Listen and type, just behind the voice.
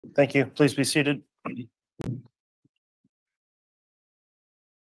Thank you. Please be seated.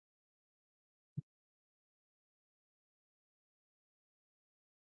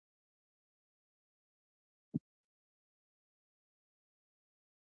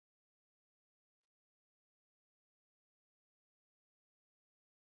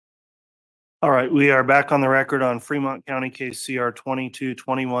 All right, we are back on the record on Fremont County case CR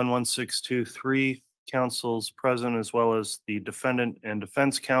 22-21-1623. Council's present as well as the defendant and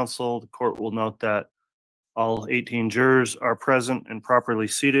defense counsel. The court will note that all 18 jurors are present and properly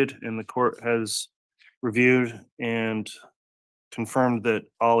seated, and the court has reviewed and confirmed that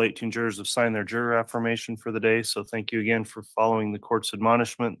all 18 jurors have signed their juror affirmation for the day. So thank you again for following the court's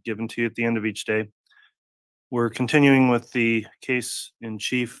admonishment given to you at the end of each day. We're continuing with the case in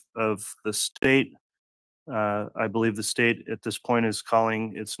chief of the state. I believe the state at this point is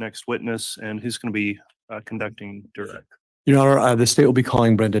calling its next witness, and who's going to be conducting direct? Your Honor, the state will be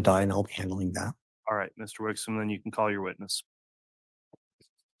calling Brenda Dye, and I'll be handling that. All right, Mr. Wixom, then you can call your witness.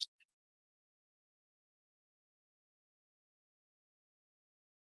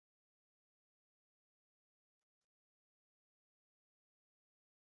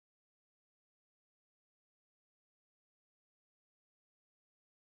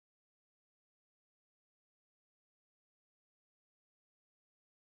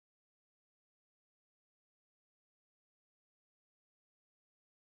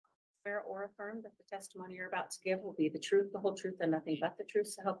 Swear or affirm that the testimony you're about to give will be the truth, the whole truth, and nothing but the truth,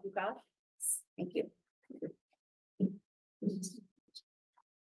 so help you God. Thank you.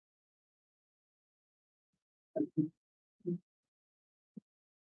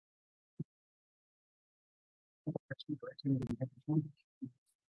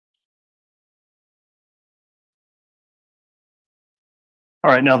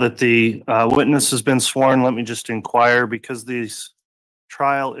 All right, now that the witness has been sworn, let me just inquire, because this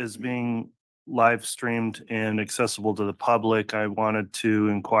trial is being live streamed and accessible to the public. I wanted to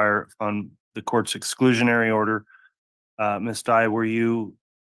inquire on the court's exclusionary order. Ms. Dye,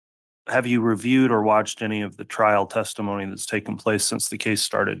 have you reviewed or watched any of the trial testimony that's taken place since the case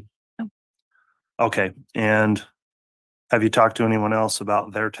started? No. Okay, and have you talked to anyone else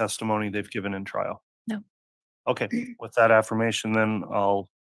about their testimony they've given in trial? No. Okay, with that affirmation, then I'll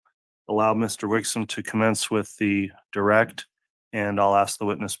allow Mr. Wixom to commence with the direct, and I'll ask the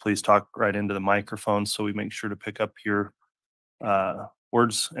witness, please talk right into the microphone so we make sure to pick up your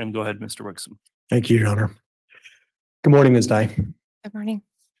words. And go ahead, Mr. Wixom. Thank you, Your Honor. Good morning, Ms. Dye. Good morning.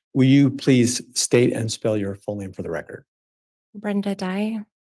 Will you please state and spell your full name for the record? Brenda Dye,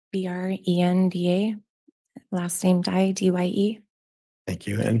 Brenda. Last name Dye, Dye. Thank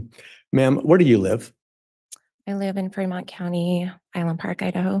you. And ma'am, where do you live? I live in Fremont County, Island Park,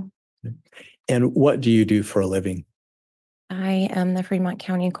 Idaho. And what do you do for a living? I am the Fremont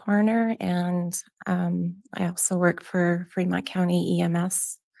County Coroner, and I also work for Fremont County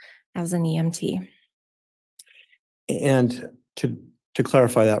EMS as an EMT. And to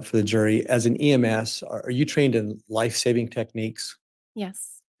clarify that for the jury, as an EMS, are you trained in life-saving techniques?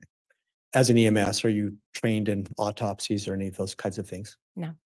 Yes. As an EMS, are you trained in autopsies or any of those kinds of things?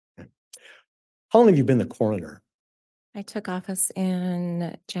 No. How long have you been the coroner? I took office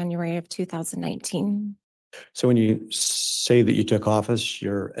in January of 2019. So when you say that you took office,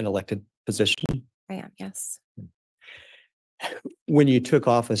 you're an elected position? I am, yes. When you took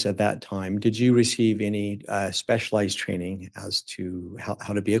office at that time, did you receive any specialized training as to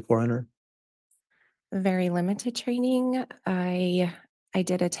how to be a coroner? Very limited training. I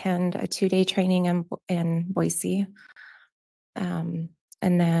did attend a 2-day training in Boise. And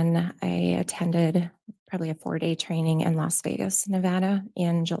then I attended probably a 4-day training in Las Vegas, Nevada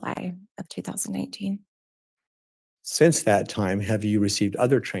in July of 2019. Since that time, have you received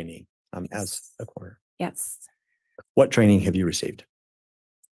other training as a coroner? Yes. What training have you received?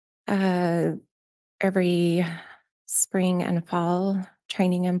 Every spring and fall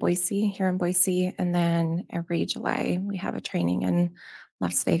training in Boise, here in Boise, and then every July we have a training in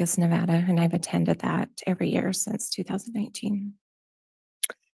Las Vegas, Nevada, and I've attended that every year since 2019.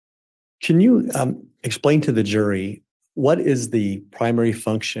 Can you explain to the jury what is the primary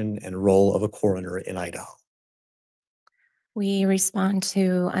function and role of a coroner in Idaho? We respond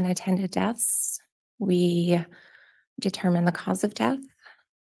to unattended deaths. We determine the cause of death.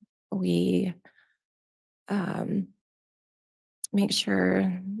 We make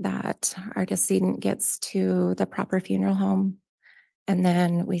sure that our decedent gets to the proper funeral home, and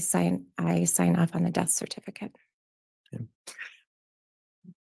then I sign off on the death certificate. Okay.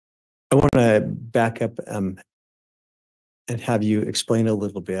 I want to back up and have you explain a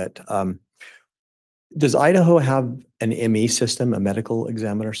little bit. Does Idaho have an ME system, a medical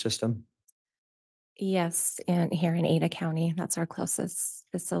examiner system? Yes, and here in Ada County, that's our closest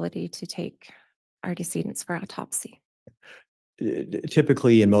facility to take our decedents for autopsy.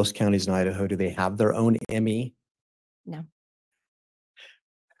 Typically, in most counties in Idaho, do they have their own ME? No.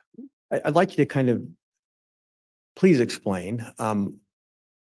 I'd like you to kind of please explain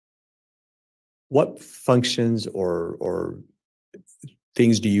what functions or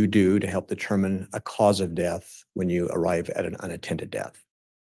things do you do to help determine a cause of death when you arrive at an unattended death?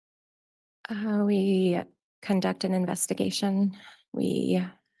 We conduct an investigation. We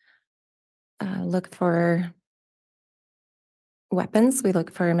look for weapons. We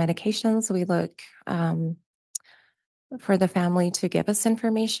look for medications. We look for the family to give us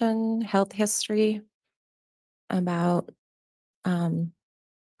information, health history about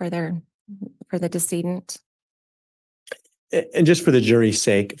for the decedent. And just for the jury's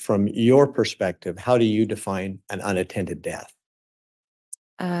sake, from your perspective, how do you define an unattended death?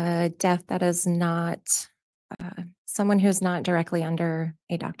 Death that is not someone who's not directly under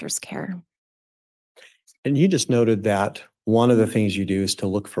a doctor's care. And you just noted that one of the things you do is to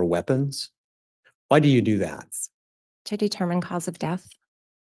look for weapons. Why do you do that? To determine cause of death.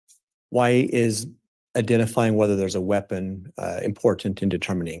 Why is identifying whether there's a weapon important in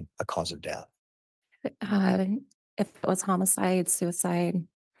determining a cause of death? If it was homicide, suicide,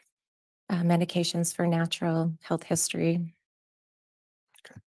 medications for natural, health history.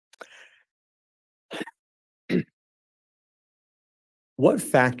 What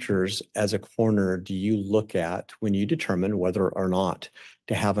factors as a coroner do you look at when you determine whether or not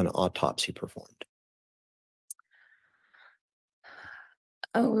to have an autopsy performed?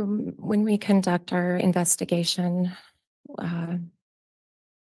 When we conduct our investigation,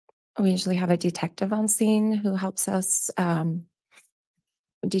 we usually have a detective on scene who helps us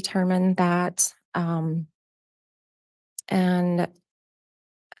determine that. And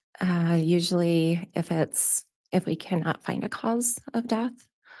usually if we cannot find a cause of death,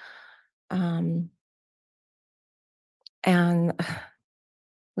 and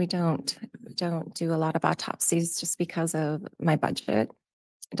we don't do a lot of autopsies just because of my budget.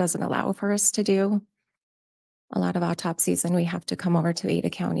 It doesn't allow for us to do a lot of autopsies, and we have to come over to Ada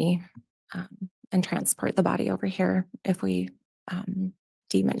County and transport the body over here if we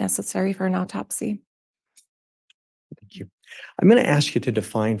deem it necessary for an autopsy. Thank you. I'm going to ask you to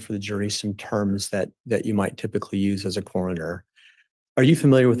define for the jury some terms that you might typically use as a coroner. Are you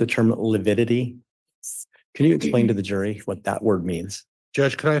familiar with the term lividity? Can you explain to the jury what that word means?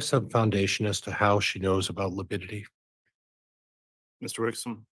 Judge, could I have some foundation as to how she knows about lividity? Mr.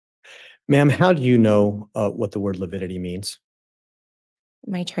 Wixom? Ma'am, how do you know what the word lividity means?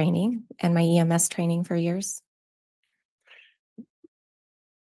 My training and my EMS training for years.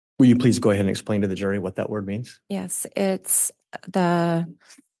 Will you please go ahead and explain to the jury what that word means? Yes, it's the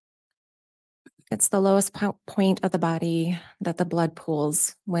lowest point of the body that the blood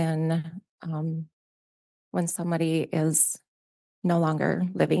pools when somebody is no longer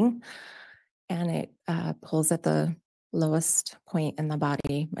living, and it pulls at the lowest point in the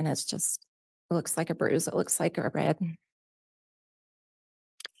body, and it looks like a bruise. It looks like a red.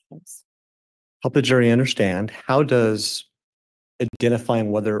 Help the jury understand, how does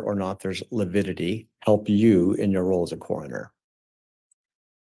identifying whether or not there's lividity help you in your role as a coroner?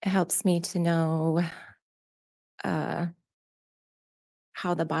 It helps me to know how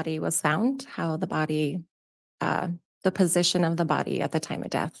the body was found, how the body, the position of the body at the time of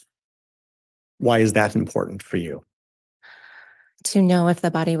death. Why is that important for you? To know if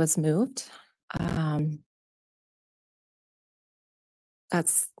the body was moved.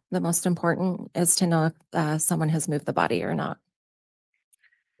 That's the most important, is to know if someone has moved the body or not.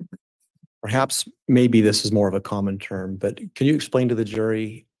 Perhaps maybe this is more of a common term, but can you explain to the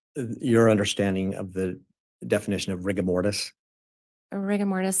jury your understanding of the definition of rigor mortis? Rigor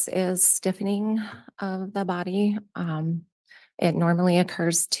mortis is stiffening of the body. It normally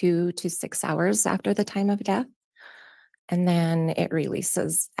occurs 2 to 6 hours after the time of death, and then it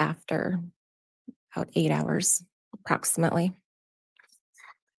releases after about 8 hours approximately.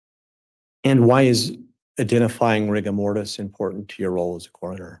 And why is identifying rigor mortis important to your role as a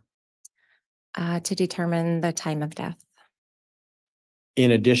coroner? To determine the time of death.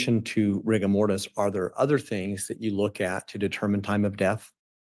 In addition to rigor mortis, are there other things that you look at to determine time of death?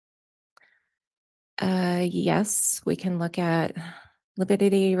 Yes, we can look at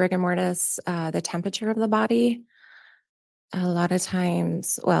lividity, rigor mortis, the temperature of the body. A lot of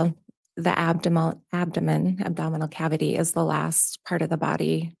times, well, the abdominal cavity is the last part of the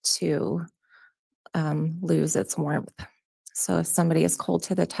body to lose its warmth. So if somebody is cold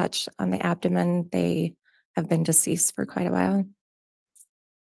to the touch on the abdomen, they have been deceased for quite a while.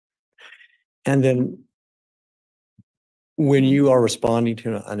 And then when you are responding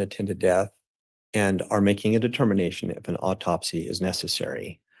to an unattended death and are making a determination if an autopsy is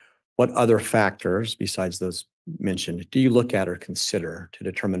necessary, what other factors besides those mentioned do you look at or consider to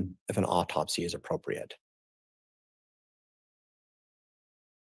determine if an autopsy is appropriate?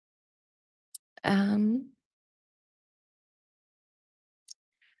 I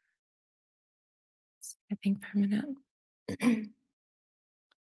think for a minute.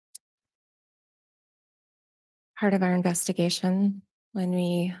 Part of our investigation when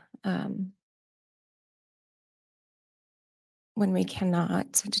we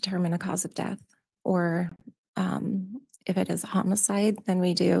cannot determine a cause of death, or if it is a homicide, then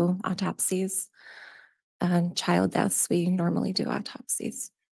we do autopsies. Child deaths, we normally do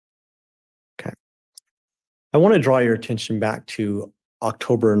autopsies. Okay. I want to draw your attention back to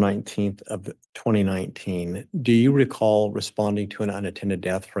October 19th of 2019. Do you recall responding to an unattended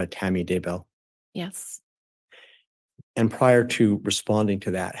death for a Tammy Daybell? Yes. And prior to responding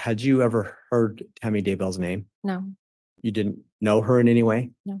to that, had you ever heard Tammy Daybell's name? No. You didn't know her in any way?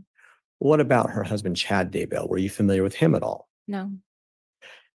 No. What about her husband, Chad Daybell? Were you familiar with him at all? No.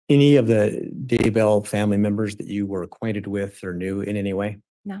 Any of the Daybell family members that you were acquainted with or knew in any way?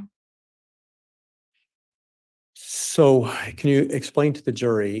 No. So can you explain to the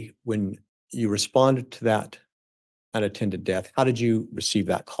jury, when you responded to that unattended death, how did you receive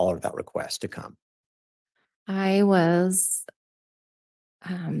that call or that request to come? I was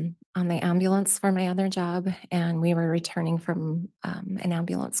on the ambulance for my other job, and we were returning from an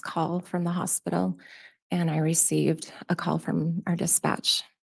ambulance call from the hospital, and I received a call from our dispatch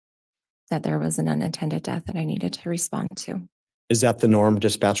that there was an unattended death that I needed to respond to. Is that the norm?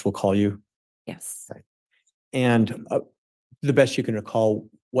 Dispatch will call you? Yes. Right. And the best you can recall,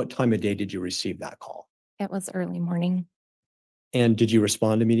 what time of day did you receive that call? It was early morning. And did you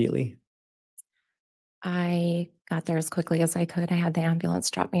respond immediately? I got there as quickly as I could. I had the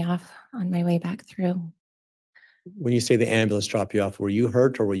ambulance drop me off on my way back through. When you say the ambulance dropped you off, were you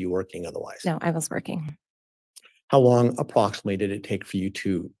hurt or were you working otherwise? No, I was working. How long approximately did it take for you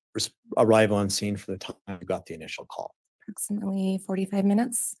to arrive on scene for the time you got the initial call? Approximately 45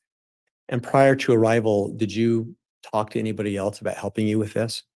 minutes. And prior to arrival, did you talk to anybody else about helping you with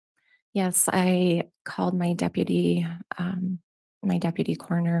this? Yes, I called my deputy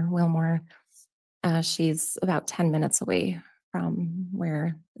coroner, Wilmore. She's about 10 minutes away from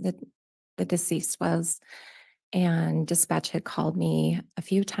where the deceased was. And dispatch had called me a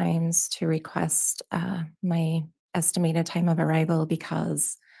few times to request my estimated time of arrival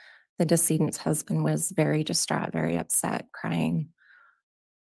because the decedent's husband was very distraught, very upset, crying.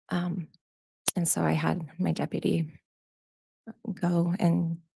 And so I had my deputy go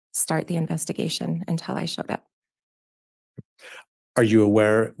and start the investigation until I showed up. Are you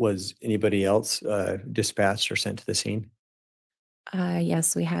aware, was anybody else dispatched or sent to the scene?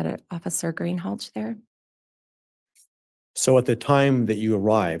 Yes, we had Officer Greenhalgh there. So at the time that you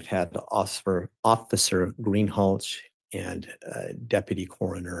arrived, had Officer Greenhalgh and Deputy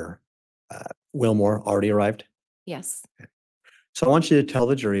Coroner Wilmore already arrived? Yes. So I want you to tell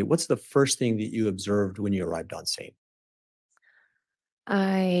the jury, what's the first thing that you observed when you arrived on scene?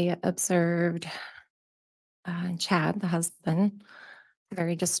 I observed Chad, the husband,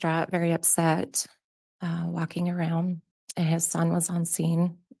 very distraught, very upset, walking around. And his son was on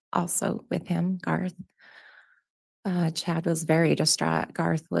scene also with him, Garth. Chad was very distraught.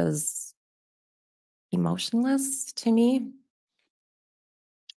 Garth was emotionless to me.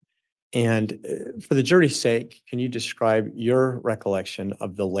 And for the jury's sake, can you describe your recollection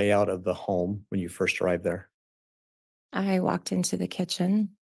of the layout of the home when you first arrived there? I walked into the kitchen,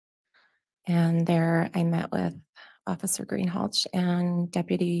 and there I met with Officer Greenhalgh and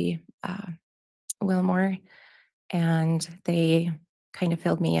Deputy Wilmore, and they kind of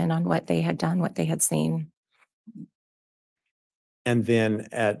filled me in on what they had done, what they had seen. And then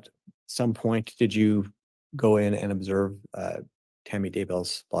at some point, did you go in and observe Tammy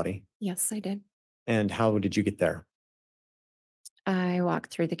Daybell's body? Yes, I did. And how did you get there? I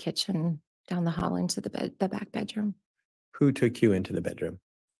walked through the kitchen, down the hall into the back bedroom. Who took you into the bedroom?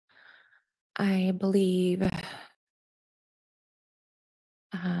 I believe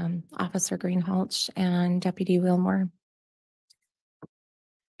Officer Greenhalgh and Deputy Wilmore.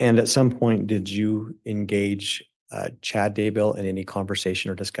 And at some point, did you engage Chad Daybell in any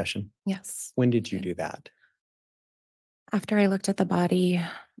conversation or discussion? Yes. When did you Okay. do that? After I looked at the body,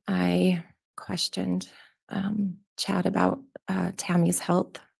 I questioned Chad about Tammy's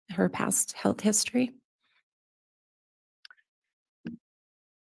health, her past health history.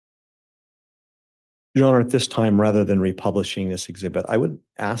 Your Honor, at this time, rather than republishing this exhibit, I would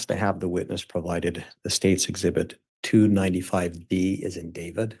ask to have the witness provided the state's exhibit 295D is in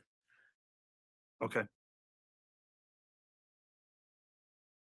David. Okay.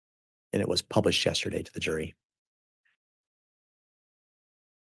 And it was published yesterday to the jury.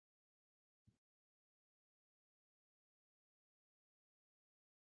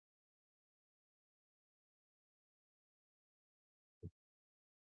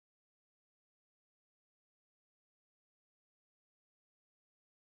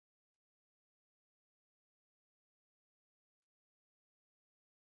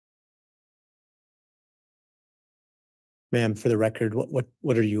 Ma'am, for the record,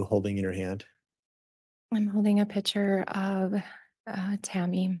 what are you holding in your hand? I'm holding a picture of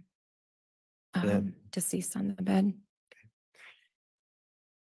Tammy, Yeah. deceased on the bed.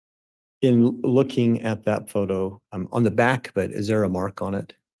 In looking at that photo, on the back, but is there a mark on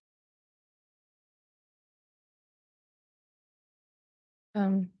it?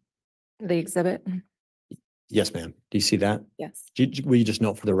 The exhibit. Yes, ma'am. Do you see that? Yes. Will you just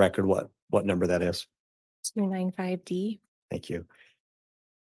note for the record what number that is? 295D. Thank you.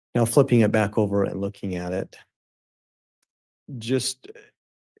 Now flipping it back over and looking at it, just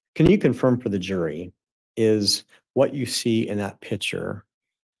can you confirm for the jury, is what you see in that picture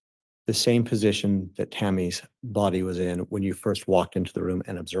the same position that Tammy's body was in when you first walked into the room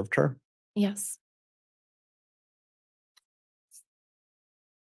and observed her? Yes.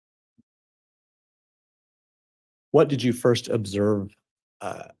 What did you first observe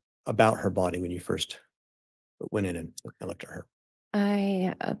about her body when you first went in and looked at her?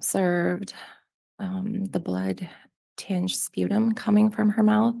 I observed the blood tinged sputum coming from her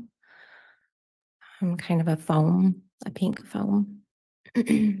mouth. Kind of a foam, a pink foam.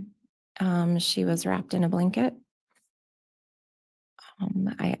 She was wrapped in a blanket.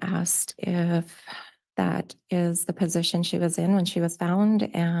 I asked if that is the position she was in when she was found,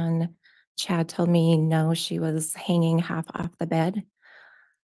 and Chad told me no, she was hanging half off the bed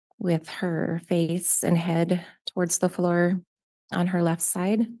with her face and head towards the floor on her left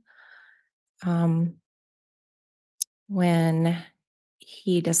side. When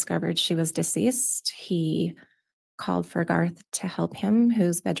he discovered she was deceased, he called for Garth to help him,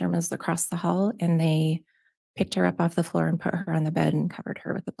 whose bedroom is across the hall, and they picked her up off the floor and put her on the bed and covered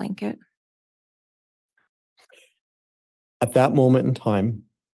her with a blanket. At that moment in time,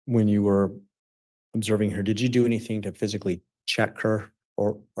 when you were observing her, did you do anything to physically check her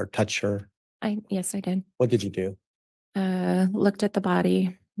or touch her? Yes, I did. What did you do? Looked at the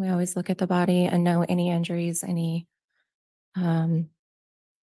body. We always look at the body and know any injuries, any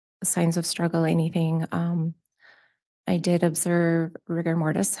signs of struggle, anything. I did observe rigor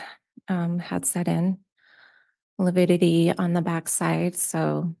mortis had set in, lividity on the back side.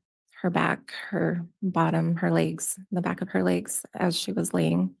 So her back, her bottom, her legs, the back of her legs as she was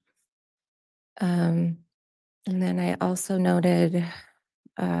laying. And then I also noted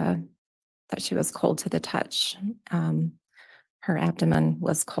that she was cold to the touch. Her abdomen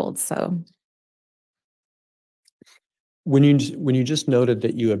was cold. So When you just noted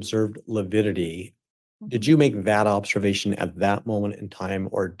that you observed lividity, did you make that observation at that moment in time,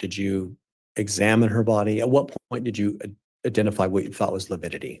 or did you examine her body? At what point did you identify what you thought was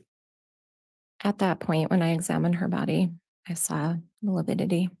lividity? at that point, when I examined her body, I saw the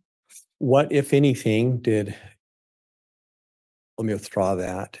lividity. What, if anything, let me withdraw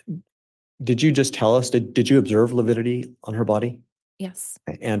that. Did you just tell us, did you observe lividity on her body? Yes,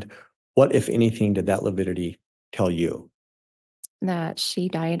 And what, if anything, did that lividity tell you? that she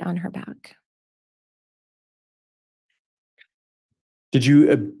died on her back. Did you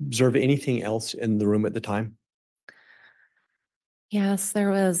observe anything else in the room at the time? Yes,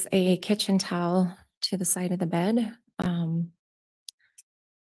 there was a kitchen towel to the side of the bed. And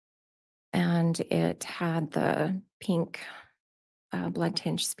it had the pink blood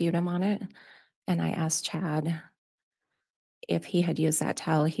tinged sputum on it. And I asked Chad if he had used that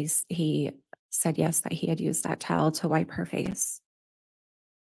towel. He said yes, that he had used that towel to wipe her face.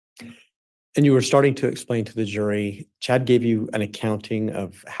 And you were starting to explain to the jury, Chad gave you an accounting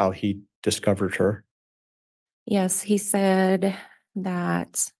of how he discovered her. Yes, he said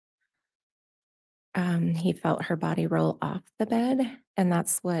that he felt her body roll off the bed, and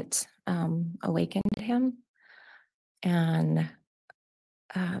that's what awakened him. And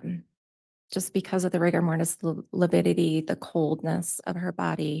just because of the rigor mortis, lividity, the coldness of her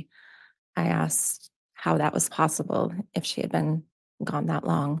body, I asked how that was possible if she had been gone that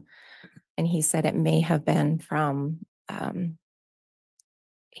long. And he said it may have been from him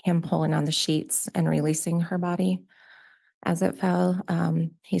pulling on the sheets and releasing her body. as it fell.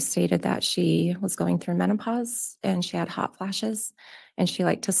 He stated that she was going through menopause and she had hot flashes, and she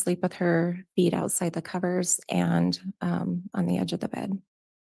liked to sleep with her feet outside the covers and on the edge of the bed.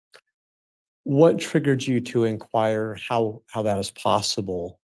 What triggered you to inquire how that is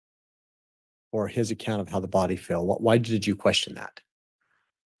possible, or his account of how the body fell? Why did you question that?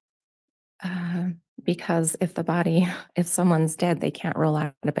 Because if someone's dead, they can't roll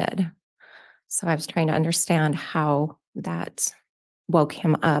out of bed. So I was trying to understand how that woke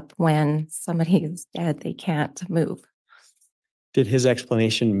him up when somebody is dead, they can't move. Did his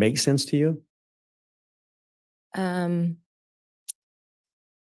explanation make sense to you? The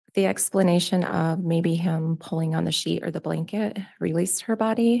explanation of maybe him pulling on the sheet or the blanket released her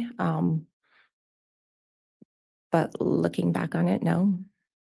body. But looking back on it, no.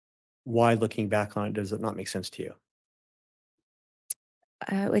 Why, looking back on it, does it not make sense to you?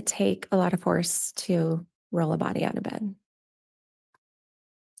 It would take a lot of force to roll a body out of bed.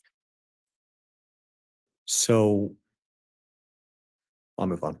 So I'll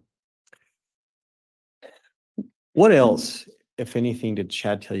move on. What else, if anything, did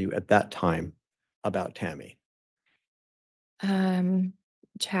Chad tell you at that time about Tammy?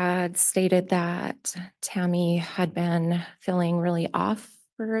 Chad stated that Tammy had been feeling really off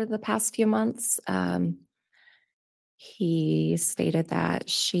for the past few months. He stated that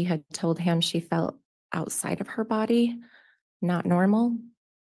she had told him she felt outside of her body, not normal.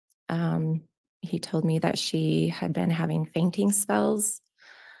 He told me that she had been having fainting spells.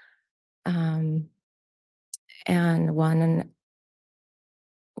 And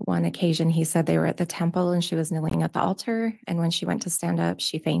one occasion he said they were at the temple and she was kneeling at the altar. And when she went to stand up,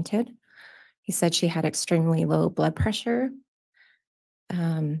 she fainted. He said she had extremely low blood pressure,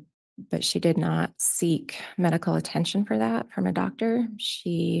 but she did not seek medical attention for that from a doctor.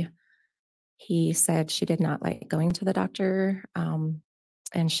 He said she did not like going to the doctor,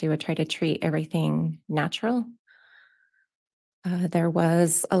 and she would try to treat everything natural. There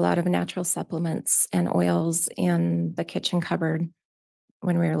was a lot of natural supplements and oils in the kitchen cupboard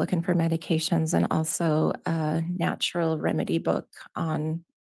when we were looking for medications, and also a natural remedy book on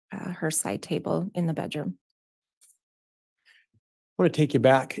her side table in the bedroom. I want to take you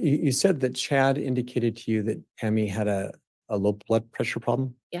back. You said that Chad indicated to you that Tammy had a low blood pressure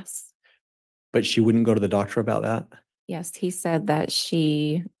problem, Yes. but she wouldn't go to the doctor about that. Yes, he said that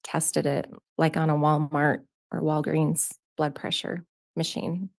she tested it like on a Walmart or Walgreens blood pressure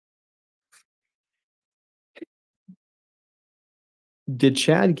machine. Did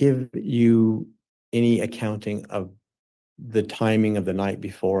Chad give you any accounting of the timing of the night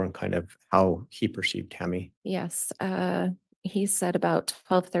before and kind of how he perceived Tammy? Yes, he said about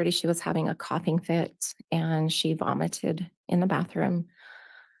 12:30 she was having a coughing fit and she vomited in the bathroom.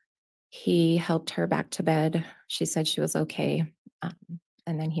 He helped her back to bed. She said she was okay,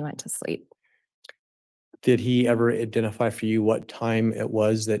 and then he went to sleep. Did he ever identify for you what time it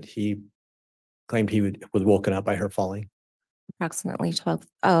was that he claimed he was woken up by her falling? Approximately 12.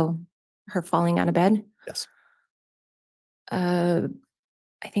 Oh, her falling out of bed? Yes. I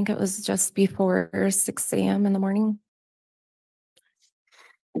think it was just before 6 a.m. in the morning.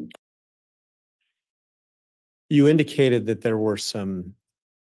 You indicated that there were some,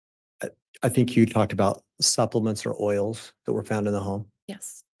 I think you talked about supplements or oils that were found in the home.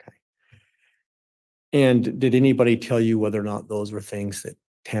 Yes. And did anybody tell you whether or not those were things that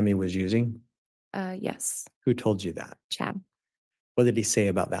Tammy was using? Yes. Who told you that? Chad. What did he say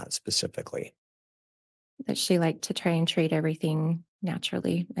about that specifically? That she liked to try and treat everything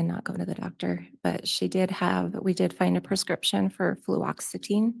naturally and not go to the doctor. But we did find a prescription for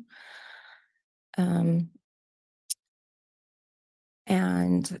fluoxetine.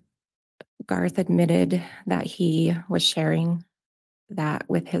 And Garth admitted that he was sharing that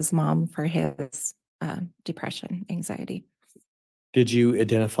with his mom for his depression, anxiety. Did you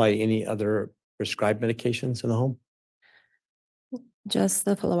identify any other prescribed medications in the home? Just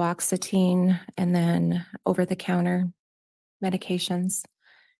the fluoxetine and then over-the-counter medications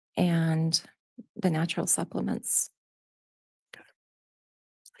and the natural supplements.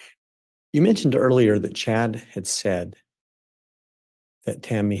 You mentioned earlier that Chad had said that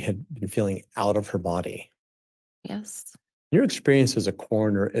Tammy had been feeling out of her body. Yes. Your experience as a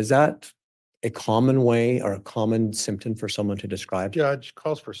coroner, is that a common way or a common symptom for someone to describe? Judge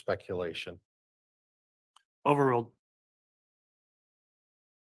calls for speculation. Overruled.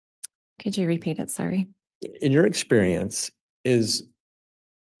 Could you repeat it? Sorry. In your experience, is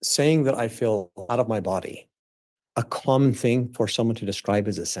saying that I feel out of my body a common thing for someone to describe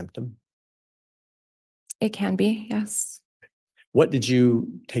as a symptom? It can be, yes. What did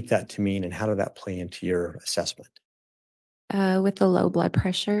you take that to mean, and how did that play into your assessment? With the low blood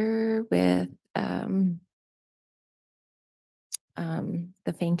pressure, with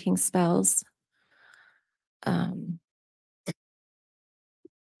the fainting spells. And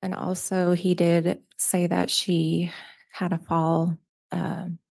also he did say that she had a fall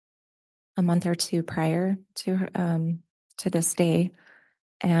a month or two prior to this day,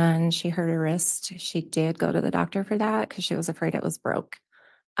 and she hurt her wrist. She did go to the doctor for that because she was afraid it was broke.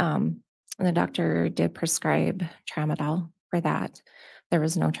 And the doctor did prescribe tramadol for that. There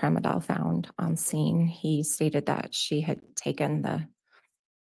was no tramadol found on scene. He stated that she had taken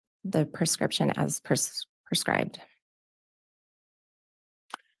the prescription as prescribed.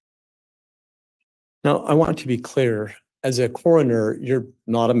 Now, I want to be clear, as a coroner, you're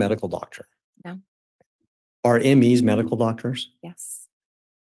not a medical doctor. No. Are MEs medical doctors? Yes.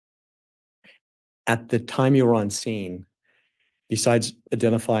 At the time you were on scene, besides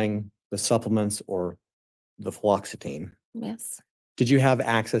identifying the supplements or the fluoxetine, Yes. did you have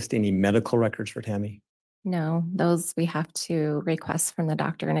access to any medical records for Tammy? No, those we have to request from the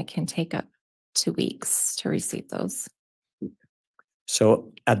doctor, and it can take up 2 weeks to receive those.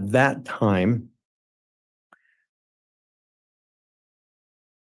 So at that time,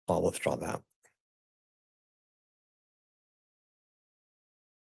 I'll withdraw that.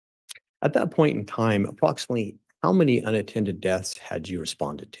 At that point in time, approximately how many unattended deaths had you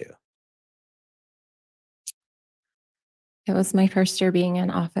responded to? It was my first year being in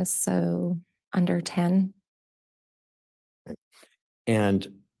office, so under 10.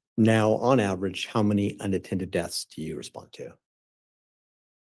 And now, on average, how many unattended deaths do you respond to?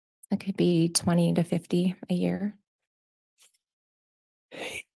 It could be 20 to 50 a year.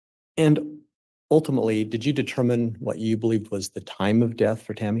 And ultimately, did you determine what you believed was the time of death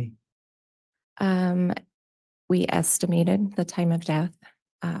for Tammy? We estimated the time of death.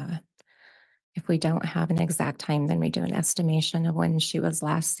 If we don't have an exact time, then we do an estimation of when she was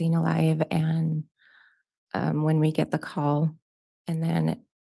last seen alive and when we get the call. And then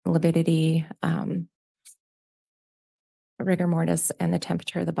lividity, rigor mortis, and the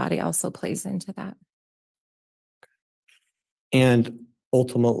temperature of the body also plays into that. And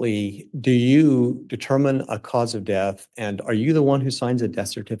ultimately, do you determine a cause of death? And are you the one who signs a death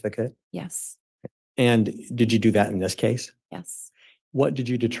certificate? Yes. And did you do that in this case? Yes. What did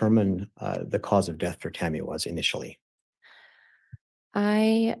you determine the cause of death for Tammy was initially?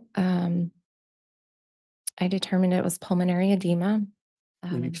 I determined it was pulmonary edema.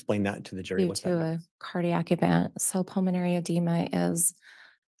 Can you explain that to the jury? Due What to that a means? cardiac event. So pulmonary edema is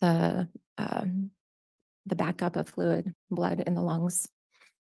the backup of fluid, blood in the lungs.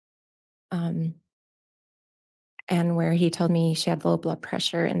 And where he told me she had low blood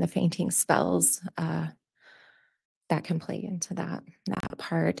pressure and the fainting spells, that can play into that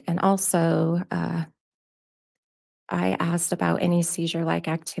part. And also, I asked about any seizure-like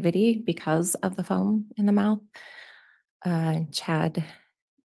activity because of the foam in the mouth. Chad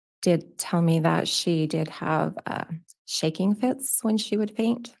did tell me that she did have shaking fits when she would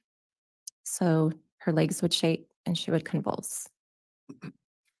faint. So her legs would shake and she would convulse.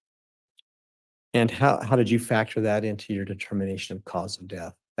 And how did you factor that into your determination of cause of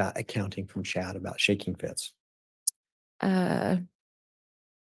death, that accounting from Chad about shaking fits?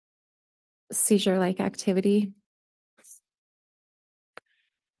 Seizure-like activity.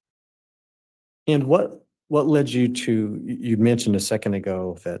 And what led you to, you mentioned a second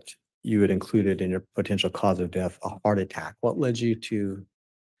ago that you had included in your potential cause of death a heart attack. What led you to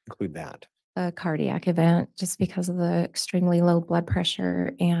include that? A cardiac event, just because of the extremely low blood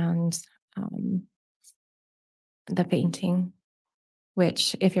pressure and the fainting,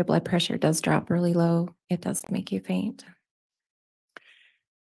 which if your blood pressure does drop really low, it does make you faint.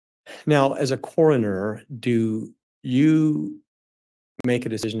 Now, as a coroner, do you make a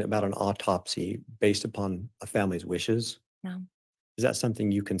decision about an autopsy based upon a family's wishes? No. Is that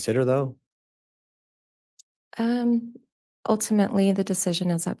something you consider, though? Ultimately, the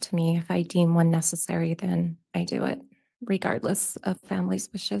decision is up to me. If I deem one necessary, then I do it, regardless of family's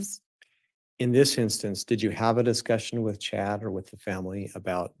wishes. In this instance, did you have a discussion with Chad or with the family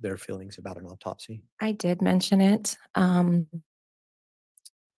about their feelings about an autopsy? I did mention it.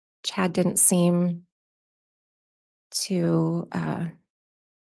 Chad didn't seem to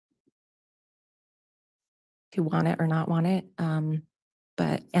want it or not want it.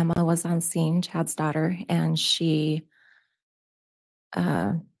 But Emma was on scene, Chad's daughter, and she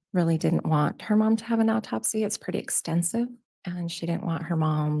really didn't want her mom to have an autopsy. It's pretty extensive, and she didn't want her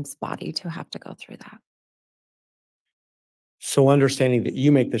mom's body to have to go through that. So understanding that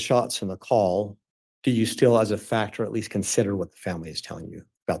you make the shots in the call, do you still, as a factor, at least consider what the family is telling you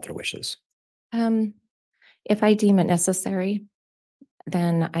about their wishes? If I deem it necessary,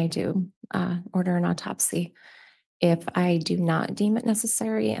 then I do order an autopsy. If I do not deem it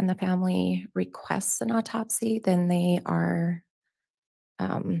necessary and the family requests an autopsy, then they're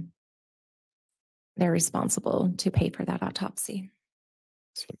responsible to pay for that autopsy.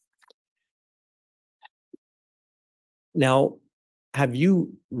 Now, have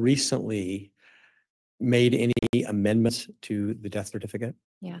you recently made any amendments to the death certificate?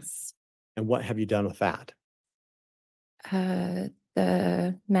 Yes. And what have you done with that?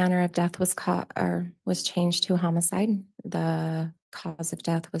 The manner of death was changed to homicide. The cause of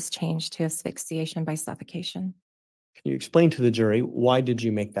death was changed to asphyxiation by suffocation. Can you explain to the jury, why did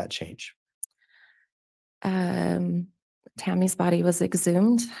you make that change? Tammy's body was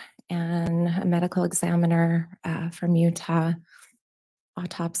exhumed, and a medical examiner from Utah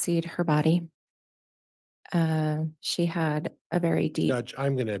autopsied her body. She had a very deep. Judge,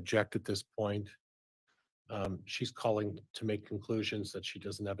 I'm going to object at this point. She's calling to make conclusions that she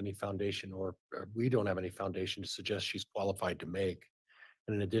doesn't have any foundation, or we don't have any foundation to suggest she's qualified to make.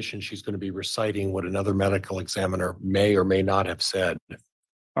 And in addition, she's going to be reciting what another medical examiner may or may not have said.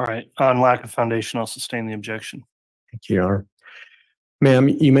 All right, on lack of foundation, I'll sustain the objection. Thank you, Your Honor. Ma'am,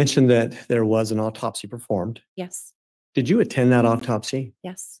 you mentioned that there was an autopsy performed. Yes, Did you attend that autopsy?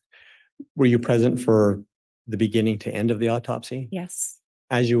 yes, Were you present for the beginning to end of the autopsy? yes,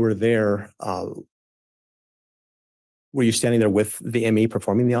 As you were there, were you standing there with the ME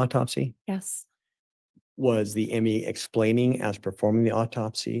performing the autopsy? yes, Was the ME explaining as performing the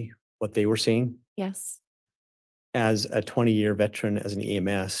autopsy what they were seeing? yes, As a 20-year veteran as an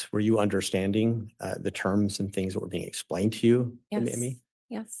EMS, were you understanding the terms and things that were being explained to you in the yes, ME?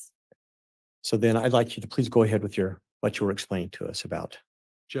 yes. So then I'd like you to please go ahead with what you were explaining to us about.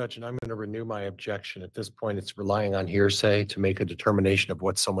 Judge, and I'm going to renew my objection. At this point, it's relying on hearsay to make a determination of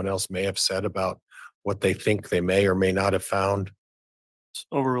what someone else may have said about what they think they may or may not have found. It's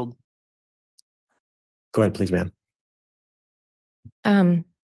overruled. Go ahead, please, ma'am.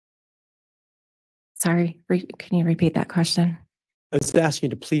 Sorry, can you repeat that question? I was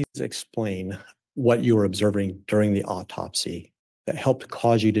asking you to please explain what you were observing during the autopsy that helped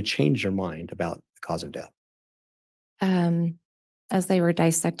cause you to change your mind about the cause of death. As they were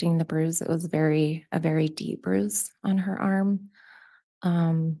dissecting the bruise, it was a very deep bruise on her arm.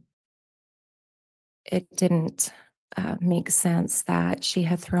 It didn't make sense that she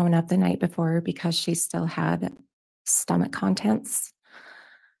had thrown up the night before because she still had stomach contents.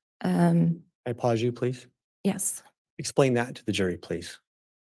 I pause you, please. Yes. Explain that to the jury, please.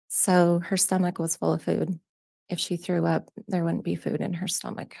 So her stomach was full of food. If she threw up, there wouldn't be food in her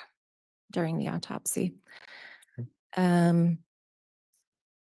stomach during the autopsy. I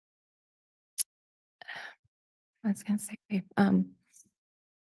was going to say,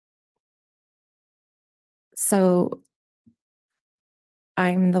 so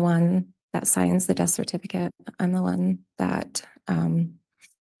I'm the one that signs the death certificate. I'm the one that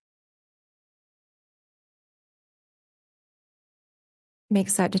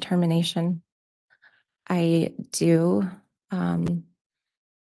makes that determination. I do,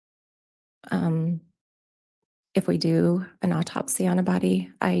 if we do an autopsy on a body,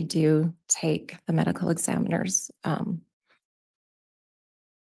 I do take the medical examiner's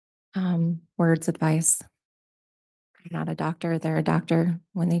words, advice. I'm not a doctor, they're a doctor.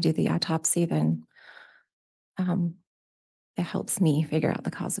 When they do the autopsy, then it helps me figure out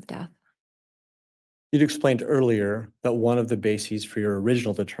the cause of death. You'd explained earlier that one of the bases for your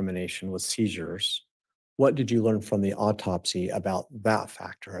original determination was seizures. What did you learn from the autopsy about that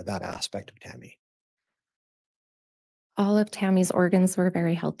factor or that aspect of Tammy? All of Tammy's organs were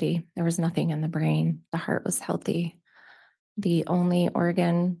very healthy. There was nothing in the brain. The heart was healthy. The only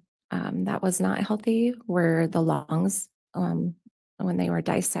organ that was not healthy were the lungs. When they were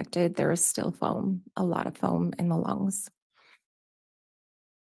dissected, there was still foam, a lot of foam in the lungs.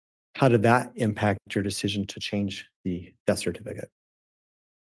 How did that impact your decision to change the death certificate?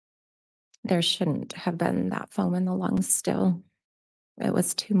 There shouldn't have been that foam in the lungs still. It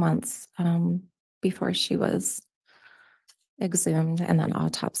was 2 months before she was exhumed and then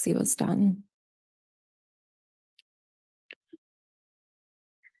autopsy was done.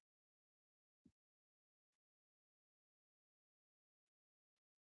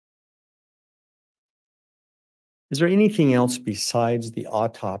 Is there anything else besides the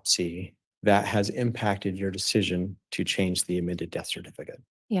autopsy that has impacted your decision to change the amended death certificate?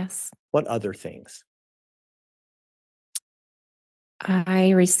 Yes. What other things? I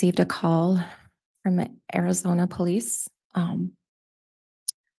received a call from Arizona police.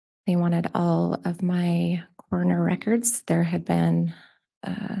 They wanted all of my coroner records. There had been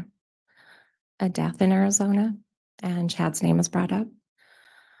a a death in Arizona, and Chad's name was brought up.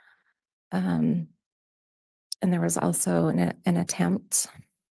 And there was also an attempt.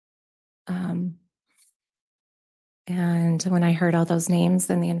 And when I heard all those names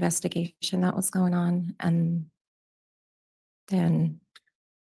and the investigation that was going on, and then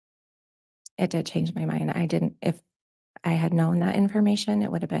it did change my mind. If I had known that information,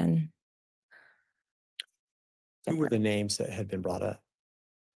 it would have been. Who were the names that had been brought up?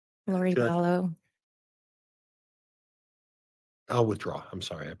 Lori Judge. Vallow, I'll withdraw. I'm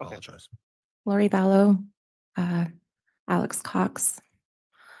sorry. I apologize. Lori Vallow, Alex Cox,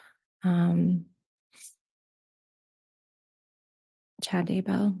 Chad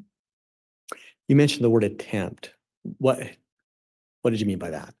Daybell. You mentioned the word attempt. What did you mean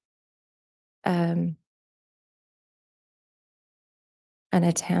by that? An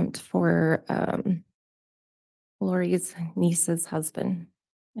attempt for Lori's niece's husband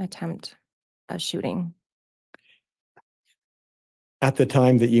attempt a shooting. At the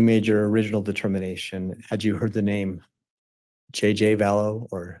time that you made your original determination, had you heard the name J.J. Vallow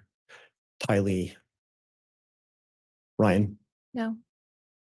or Tylee Ryan? No,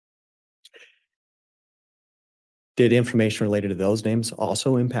 Did information related to those names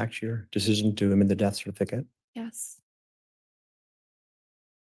also impact your decision to amend the death certificate? yes,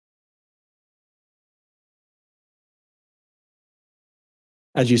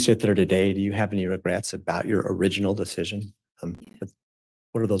 As you sit there today, do you have any regrets about your original decision? Yes.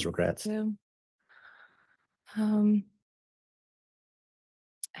 What are those regrets? so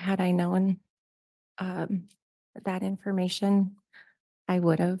had I known that information, I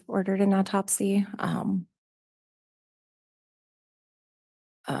would have ordered an autopsy.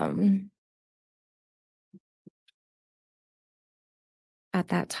 At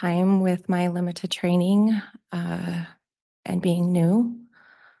that time, with my limited training and being new,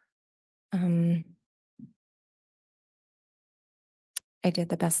 I did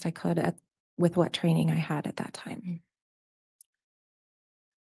the best I could with what training I had at that time.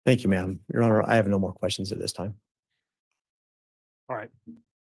 Thank you, ma'am. Your Honor, I have no more questions at this time. All right.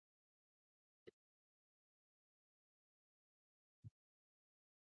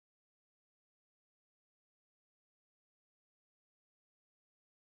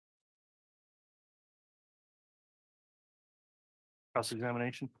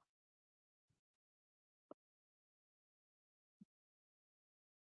 Cross-examination.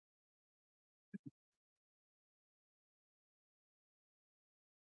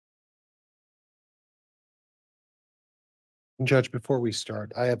 Judge, before we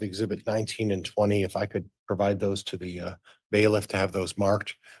start, I have exhibit 19 and 20. If I could provide those to the bailiff to have those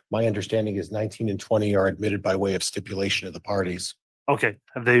marked. My understanding is 19 and 20 are admitted by way of stipulation of the parties. Okay,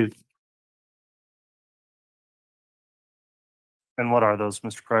 have they? And what are those,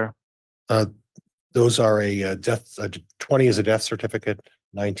 Mr. Pryor? Those are a death, 20 is a death certificate,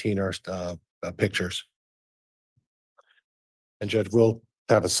 19 are pictures. And Judge, we'll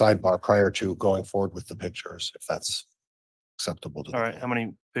have a sidebar prior to going forward with the pictures, if that's acceptable to the All right, board. how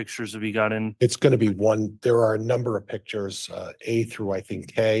many pictures have you got in? It's going to be one. There are a number of pictures, A through I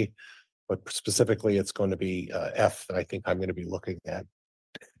think K, but specifically it's going to be F that I think I'm going to be looking at.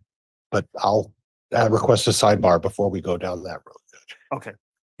 But I'll request a sidebar before we go down that road, Judge. Okay,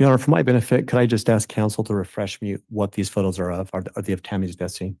 Your Honor, for my benefit, could I just ask counsel to refresh me what these photos are of? Are they of Tammy's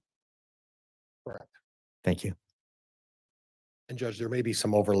death scene? Correct. Thank you. And Judge, there may be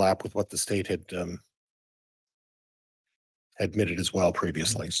some overlap with what the state had admitted as well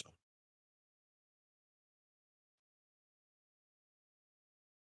previously. So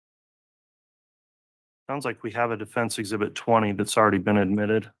sounds like we have a defense exhibit 20 that's already been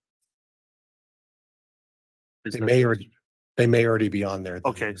admitted. Is that- they may already be on there.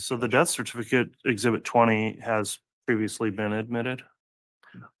 Okay, so the death certificate exhibit 20 has previously been admitted.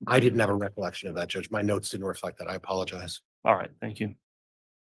 I didn't have a recollection of that, Judge. My notes didn't reflect that. I apologize. All right, thank you.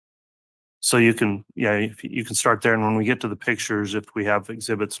 So you can, yeah, if you can start there, and when we get to the pictures, if we have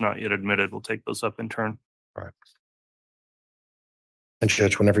exhibits not yet admitted, we'll take those up in turn. All right. And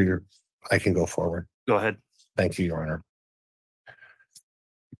Judge, whenever I can go forward. Go ahead. Thank you, Your Honor.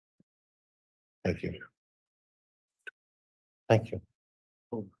 Thank you. Thank you.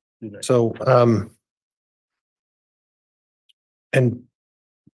 So, and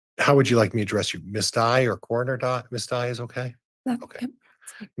how would you like me to address you? Miss Dye or Coroner Dye? Miss Dye is okay? Okay.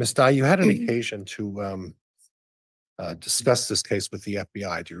 Miss Dye, you had an occasion to discuss this case with the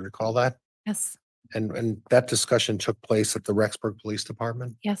FBI. Do you recall that? Yes, And that discussion took place at the Rexburg Police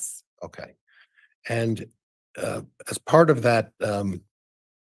Department? yes, Okay. And as part of that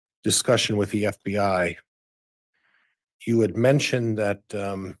discussion with the FBI, you had mentioned that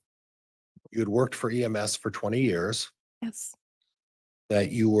you had worked for EMS for 20 years, Yes.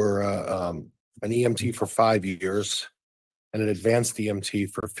 that you were an EMT for 5 years and an advanced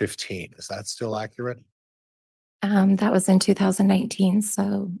EMT for 15. Is that still accurate? That was in 2019,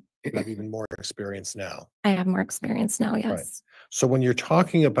 so You have even more experience now. I have more experience now, yes. So when you're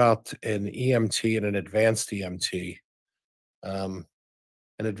talking about an EMT and an advanced EMT, an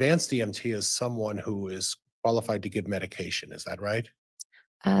advanced EMT is someone who is qualified to give medication. Is that right?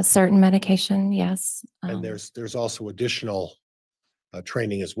 Certain medication, yes. And there's also additional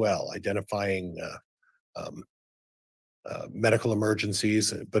training as well, identifying medical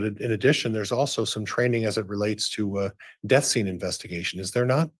emergencies. But in addition, there's also some training as it relates to death scene investigation. Is there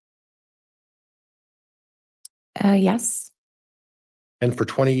not? Yes, And for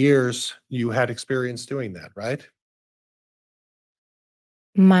 20 years, you had experience doing that, right?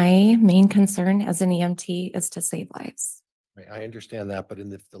 my main concern as an EMT is to save lives. I understand that, but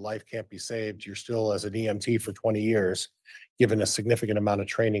if the life can't be saved, you're still as an EMT for 20 years, given a significant amount of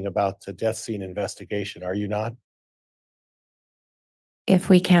training about the death scene investigation, are you not? If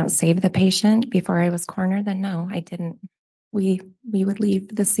we can't save the patient before I was coroner, then no, I didn't. We would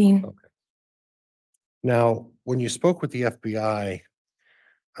leave the scene. Okay. Now, when you spoke with the FBI,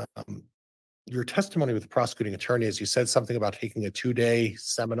 your testimony with the prosecuting attorney is you said something about taking a 2-day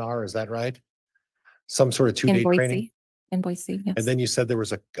seminar. Is that right? Some sort of 2-day training? In Boise, yes. And then you said there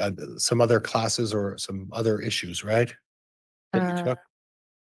was some other classes or some other issues, right? That you took?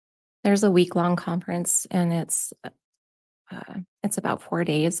 There's a week-long conference and it's about 4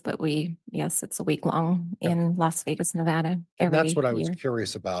 days, but yes, it's a week long in Las Vegas, Nevada. And that's what I was year.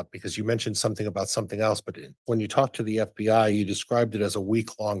 curious about, because you mentioned something about something else, but when you talked to the FBI, you described it as a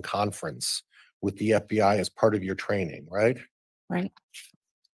week-long conference with the FBI as part of your training, right? Right.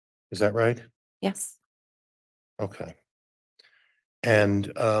 Is that right? Yes. Okay.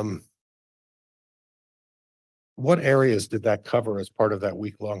 And what areas did that cover as part of that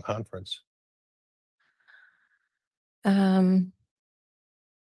week-long conference?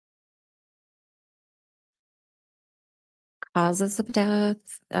 Causes of death,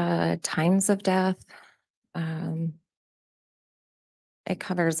 times of death. It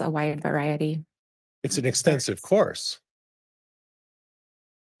covers a wide variety. It's an extensive course.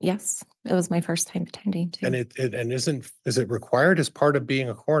 Yes, it was my first time attending too. And is it required as part of being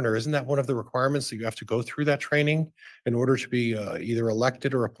a coroner? Isn't that one of the requirements that you have to go through that training in order to be either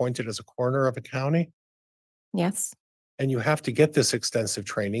elected or appointed as a coroner of a county? Yes. And you have to get this extensive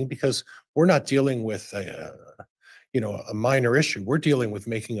training because we're not dealing with a minor issue. We're dealing with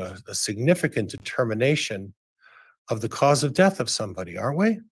making a significant determination of the cause of death of somebody, aren't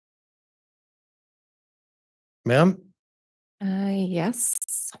we? Ma'am? Yes.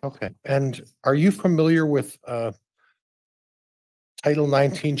 Okay. And are you familiar with Title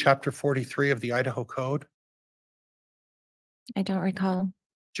 19, Chapter 43 of the Idaho Code? I don't recall.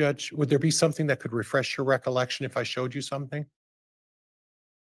 Judge, would there be something that could refresh your recollection if I showed you something?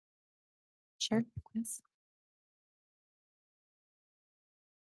 Sure. Yes.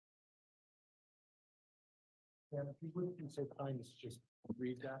 Yeah, if you wouldn't be so kind as to just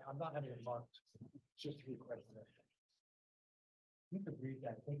read that. I'm not having it marked. Just read it. You could read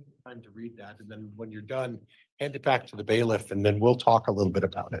that, take the time to read that, and then when you're done, hand it back to the bailiff, and then we'll talk a little bit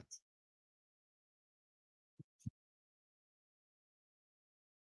about it.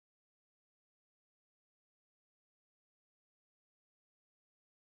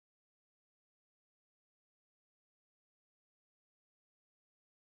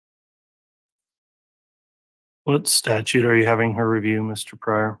 What statute are you having her review, Mr.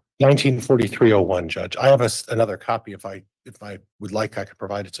 Pryor? 1943-01, Judge. I have another copy. If I would like, I could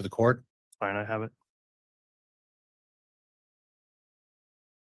provide it to the court. Fine, I have it.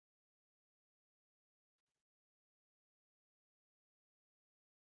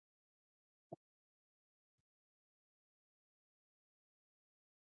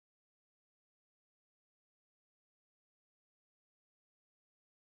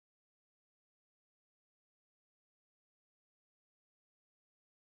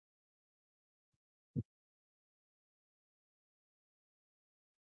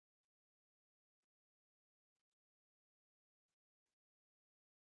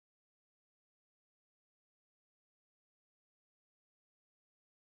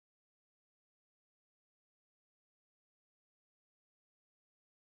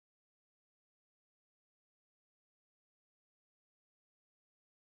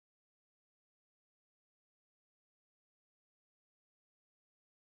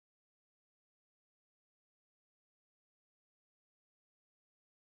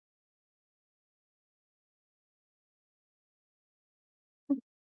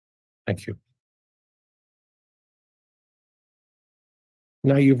 Thank you.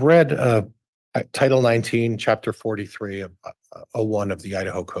 Now you've read Title 19, Chapter 43 of 01 of the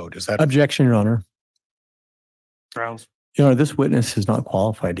Idaho Code. Is that Objection, Your Honor. Grounds. Your Honor, this witness is not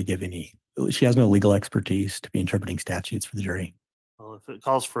qualified to give any, she has no legal expertise to be interpreting statutes for the jury. Well, if it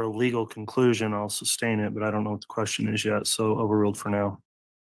calls for a legal conclusion, I'll sustain it, but I don't know what the question is yet, so overruled for now.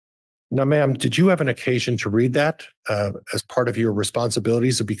 now, ma'am? Did you have an occasion to read that as part of your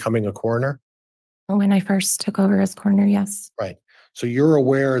responsibilities of becoming a coroner? When I first took over as coroner, yes. Right. So you're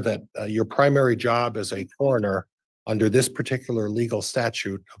aware that your primary job as a coroner under this particular legal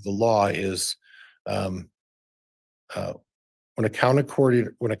statute of the law is when a county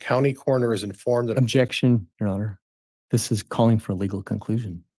coroner is informed that Objection, Your Honor. This is calling for a legal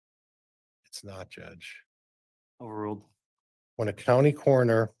conclusion. it's not, Judge. Overruled. When a county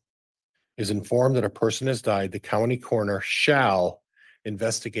coroner is informed that a person has died, the county coroner shall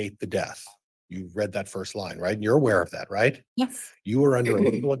investigate the death. You read that first line, right? And you're aware of that, right? Yes. You are under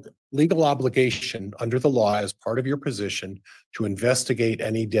a legal obligation under the law as part of your position to investigate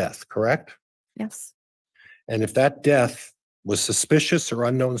any death, correct? Yes. And if that death was suspicious or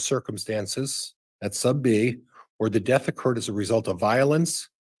unknown circumstances, that's sub B, or the death occurred as a result of violence,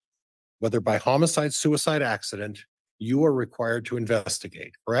 whether by homicide, suicide, accident, you are required to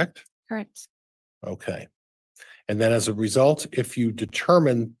investigate, correct? Correct. Okay. And then as a result, if you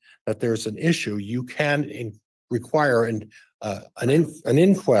determine that there's an issue, you can require an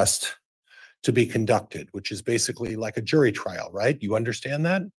inquest to be conducted, which is basically like a jury trial, right? You understand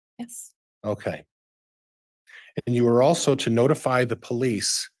that? Yes. Okay. And you are also to notify the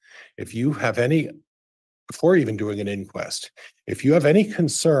police if you have any, before even doing an inquest, if you have any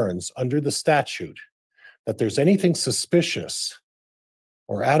concerns under the statute that there's anything suspicious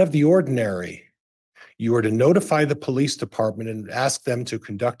or out of the ordinary, you are to notify the police department and ask them to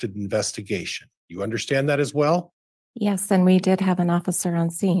conduct an investigation. You understand that as well? Yes. And we did have an officer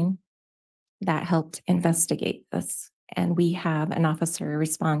on scene that helped investigate this. And we have an officer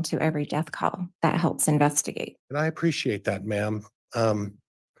respond to every death call that helps investigate. And I appreciate that, ma'am.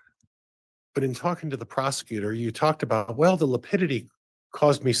 But in talking to the prosecutor, you talked about, well, the lapidity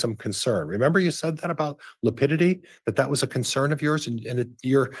caused me some concern. Remember you said that about lapidity, that was a concern of yours and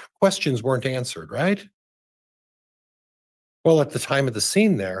your questions weren't answered, right? Well, at the time of the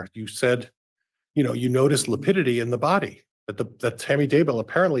scene there, you said, you noticed lapidity in the body, that Tammy Daybell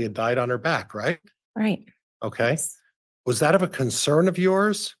apparently had died on her back, right? Right. Okay. Yes. Was that of a concern of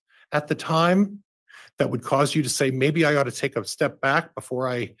yours at the time that would cause you to say, maybe I ought to take a step back before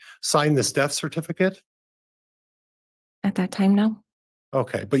I sign this death certificate? At that time, no.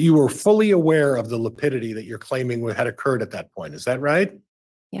 Okay, but you were fully aware of the lapidity that you're claiming had occurred at that point. Is that right?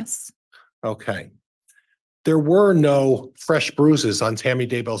 Yes. Okay. There were no fresh bruises on Tammy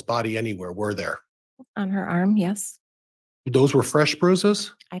Daybell's body anywhere, were there? On her arm. Yes. Those were fresh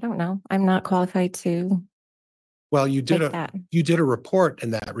bruises? I don't know. I'm not qualified to Well, you did take that. a report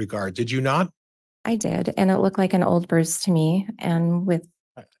in that regard, did you not? I did. And it looked like an old bruise to me. And with,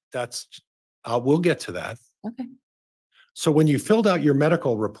 We'll get to that. okay. So when you filled out your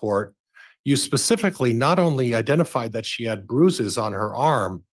medical report, you specifically not only identified that she had bruises on her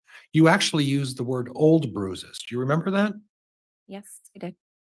arm, you actually used the word old bruises. Do you remember that? Yes, I did.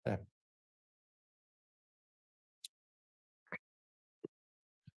 Okay.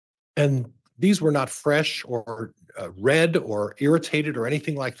 And these were not fresh or red or irritated or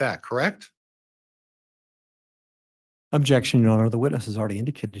anything like that, correct? Objection, Your Honor. The witness has already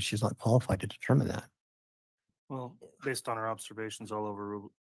indicated she's not qualified to determine that. Well, based on our observations, all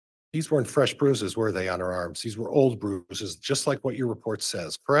overruled. These weren't fresh bruises, were they, on her arms? These were old bruises, just like what your report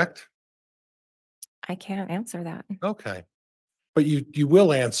says, correct? I can't answer that. Okay. But you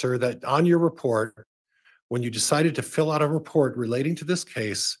will answer that on your report, when you decided to fill out a report relating to this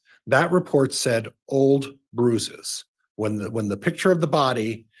case, that report said old bruises. When the picture of the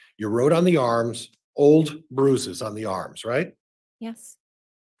body, you wrote on the arms, old bruises on the arms, right? Yes.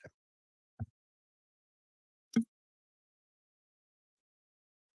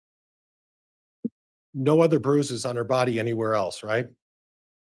 No other bruises on her body anywhere else, right?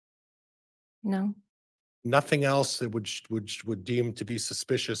 No. Nothing else that would deem to be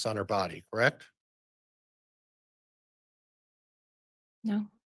suspicious on her body, correct? No.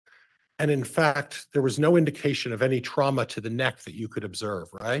 And in fact, there was no indication of any trauma to the neck that you could observe,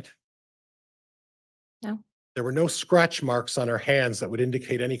 right? No. There were no scratch marks on her hands that would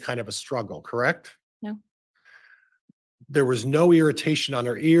indicate any kind of a struggle, correct? No. There was no irritation on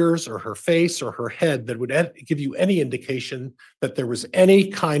her ears or her face or her head that would give you any indication that there was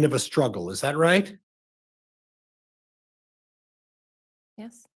any kind of a struggle. Is that right?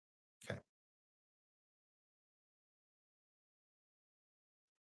 Yes.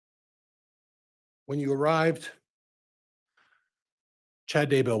 when you arrived, Chad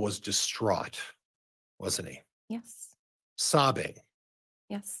Daybell was distraught, wasn't he? Yes. Sobbing.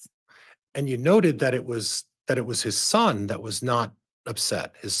 Yes. And you noted that it was his son that was not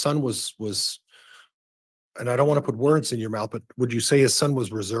upset. His son was, and I don't want to put words in your mouth, but would you say his son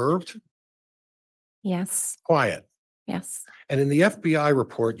was reserved, Yes. quiet? Yes. And in the FBI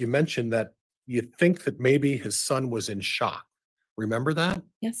report, you mentioned that you think that maybe his son was in shock. Remember that?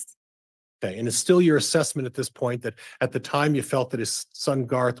 Yes. Okay. And it's still your assessment at this point that at the time you felt that his son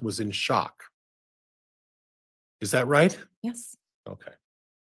Garth was in shock. Is that right? Yes. Okay.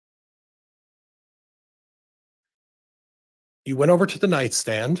 You went over to the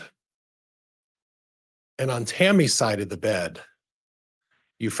nightstand, and on Tammy's side of the bed,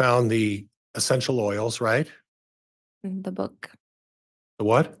 you found the essential oils, right? The book. The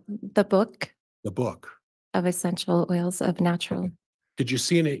what? The book The book. of essential oils of natural. Did you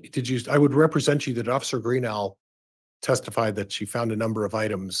see any, I would represent you that Officer Greenell testified that she found a number of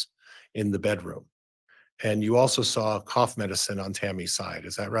items in the bedroom. And you also saw cough medicine on Tammy's side.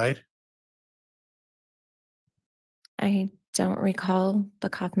 Is that right? I don't recall the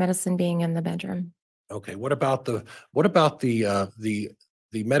cough medicine being in the bedroom. Okay. What about the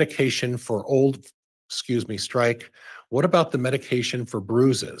medication for strike? What about the medication for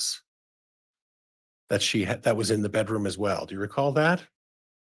bruises that she had, that was in the bedroom as well? Do you recall that?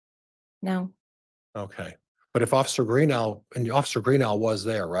 No. Okay. But if Officer Greenell was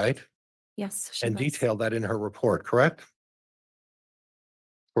there, right? Yes. She And was. detailed that in her report, correct?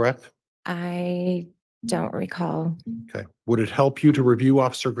 Correct? I don't recall. Okay. Would it help you to review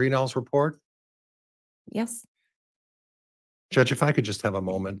Officer Greenell's report? Yes. Judge, if I could just have a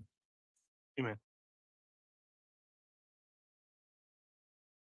moment. Amen.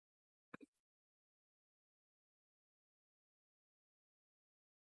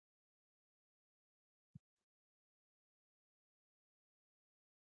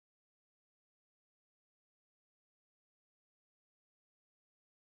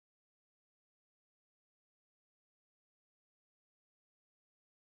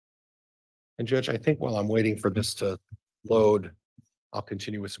 And Judge, I think while I'm waiting for this to load, I'll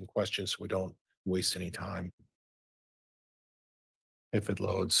continue with some questions so we don't waste any time. If it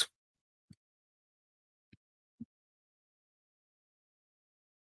loads.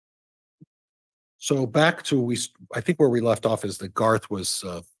 So back to I think where we left off is that Garth was,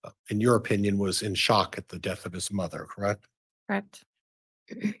 in your opinion, was in shock at the death of his mother, correct? Correct.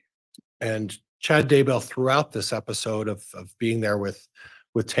 And Chad Daybell throughout this episode of being there with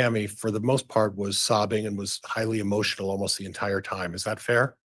Tammy, for the most part, was sobbing and was highly emotional almost the entire time. Is that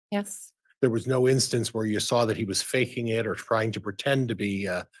fair? Yes. There was no instance where you saw that he was faking it or trying to pretend to be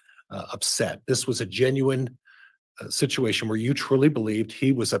upset. This was a genuine situation where you truly believed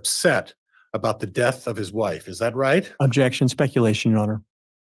he was upset about the death of his wife. Is that right? Objection, speculation, Your Honor.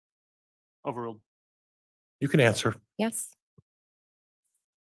 Overruled. You can answer. Yes.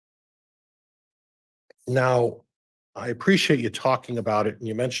 Now, I appreciate you talking about it, and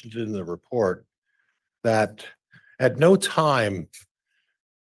you mentioned it in the report, that at no time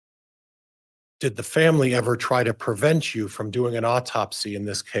did the family ever try to prevent you from doing an autopsy in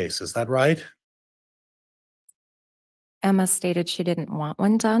this case. Is that right? Emma stated she didn't want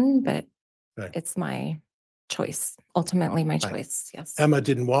one done, but Okay. it's my choice. Ultimately, my Right. choice. Yes. Emma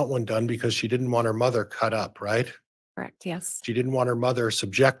didn't want one done because she didn't want her mother cut up, right? Correct. Yes. She didn't want her mother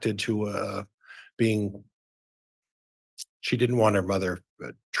subjected to she didn't want her mother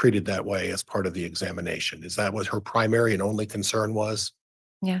treated that way as part of the examination. Is that what her primary and only concern was?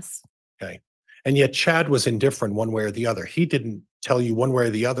 Yes. Okay. And yet Chad was indifferent one way or the other. He didn't tell you one way or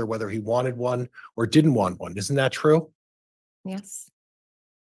the other whether he wanted one or didn't want one. Isn't that true? Yes.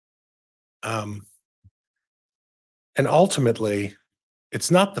 And ultimately, it's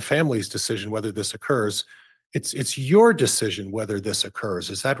not the family's decision whether this occurs. It's your decision whether this occurs.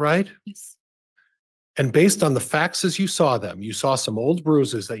 Is that right? Yes. And based on the facts as you saw them, you saw some old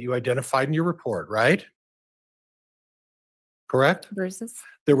bruises that you identified in your report, right? Correct? Bruises.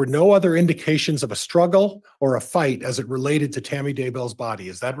 There were no other indications of a struggle or a fight as it related to Tammy Daybell's body.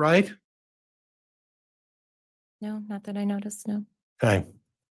 Is that right? No, not that I noticed. No. Okay.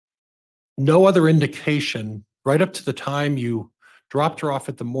 No other indication right up to the time you dropped her off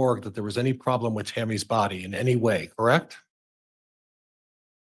at the morgue that there was any problem with Tammy's body in any way, correct?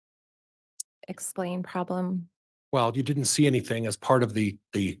 Explain problem. Well, you didn't see anything as part of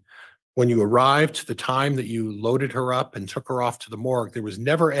when you arrived, the time that you loaded her up and took her off to the morgue, there was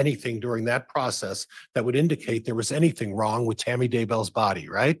never anything during that process that would indicate there was anything wrong with Tammy Daybell's body,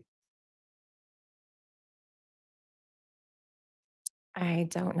 right? I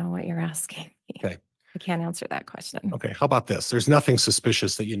don't know what you're asking me. Okay. I can't answer that question. Okay, how about this? There's nothing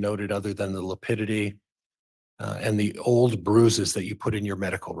suspicious that you noted other than the lapidity and the old bruises that you put in your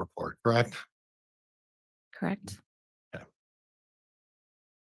medical report, correct? Correct?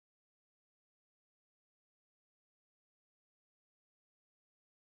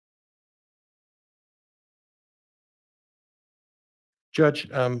 Judge,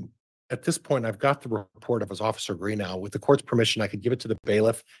 at this point, I've got the report of his Officer Greenow. With the court's permission, I could give it to the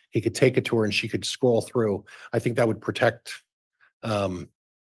bailiff. He could take it to her and she could scroll through. I think that would protect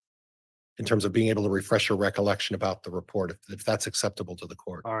in terms of being able to refresh her recollection about the report, if that's acceptable to the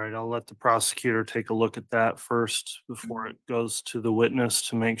court. All right, I'll let the prosecutor take a look at that first before it goes to the witness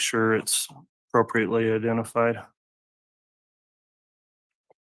to make sure it's appropriately identified.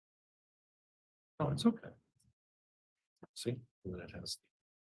 Oh, it's okay. See, and then it has.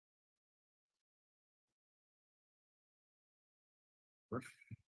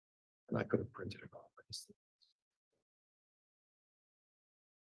 And I could have printed it off.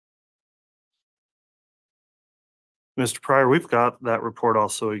 Mr. Pryor, we've got that report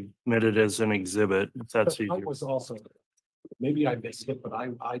also admitted as an exhibit, if that's I easier. was also, maybe I missed it, but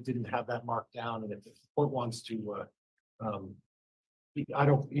I didn't have that marked down, and if the court wants to, I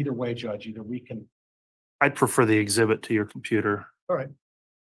don't, either way, Judge, either we can, I'd prefer the exhibit to your computer. all right.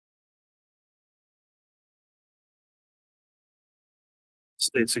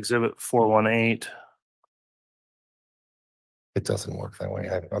 States Exhibit 418. It doesn't work that way.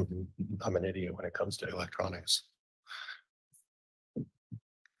 I'm an idiot when it comes to electronics.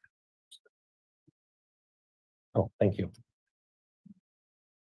 Oh, thank you.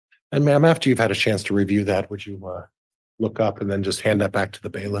 And ma'am, after you've had a chance to review that, would you look up and then just hand that back to the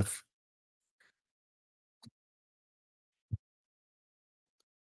bailiff?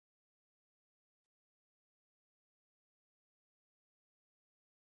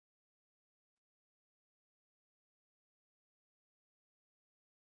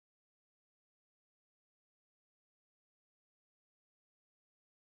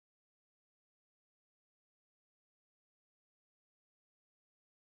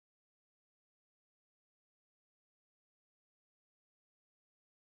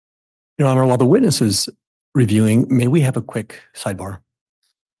 Your Honor, while the witness is reviewing, may we have a quick sidebar?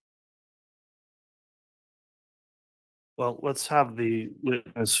 Well, let's have the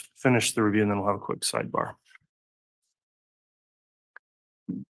witness finish the review and then we'll have a quick sidebar.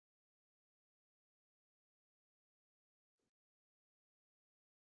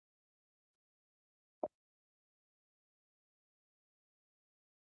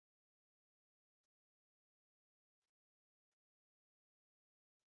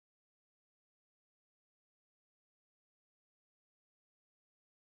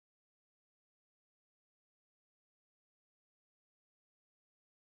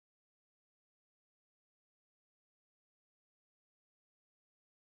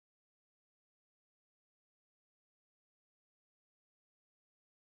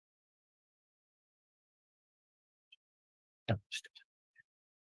 Yeah.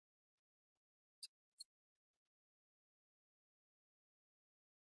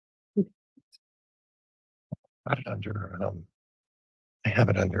 Got it under, I have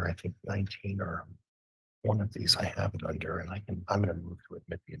it under, I think 19 or one of these I have it under, and I'm gonna move to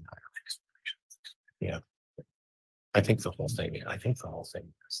admit the entire explanation. Yeah. I think the whole thing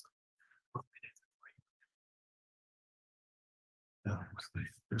is. No,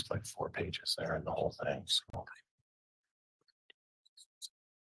 there's like 4 pages there in the whole thing, so.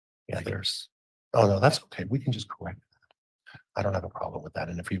 Yeah, oh no, that's okay. We can just correct that. I don't have a problem with that.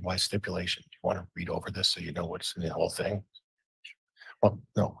 And if you want stipulation, do you want to read over this so you know what's in the whole thing? Well,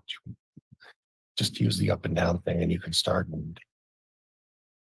 no, just use the up and down thing and you can start and.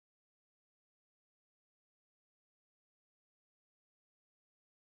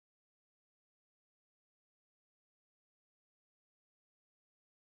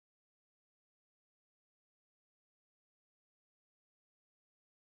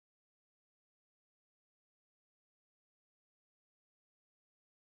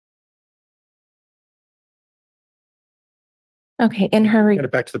 Okay, in her, Get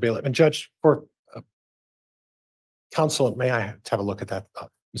it back to the bailiff and judge for counsel. May I have a look at that,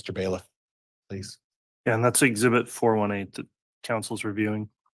 Mr. Bailiff, please? Yeah, and that's Exhibit 418 that council's reviewing.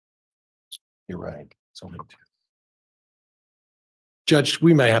 You're right. It's only 2. Judge,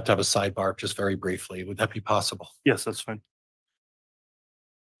 we may have to have a sidebar just very briefly. Would that be possible? Yes, that's fine.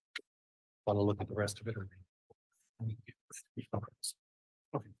 Want to look at the rest of it or?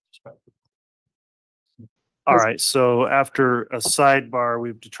 All right, so after a sidebar,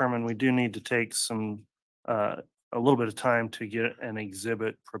 we've determined we do need to take some a little bit of time to get an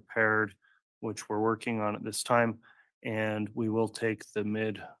exhibit prepared, which we're working on at this time. And we will take the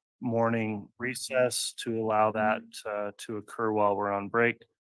mid-morning recess to allow that to occur while we're on break.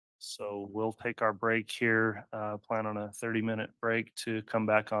 So we'll take our break here, plan on a 30-minute break to come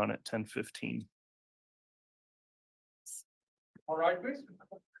back on at 10:15. All right, please.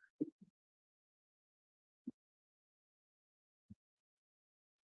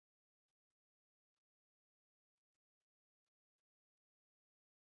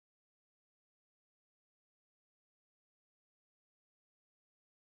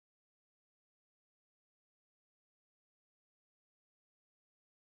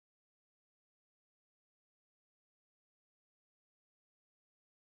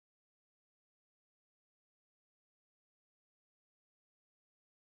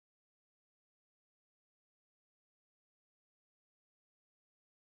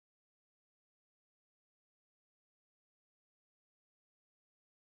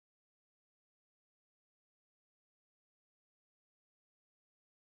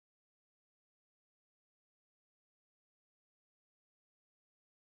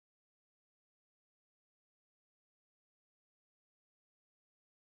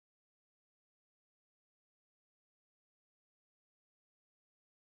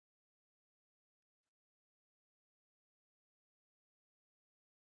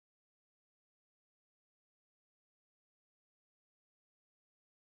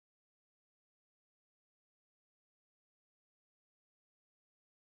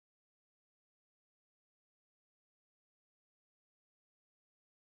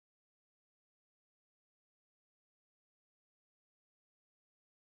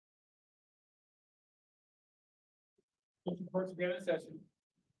 Court's again in session.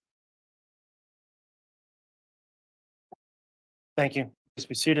 Thank you. Please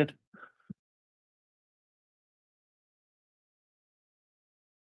be seated.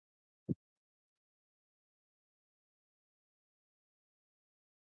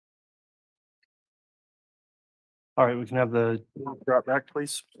 All right, we can have the drop back,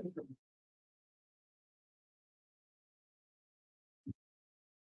 please.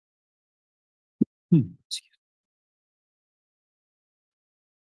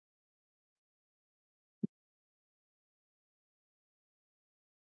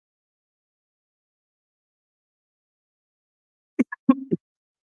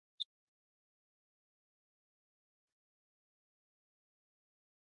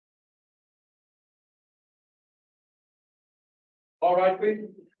 All right, please.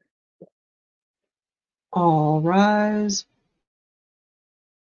 All rise.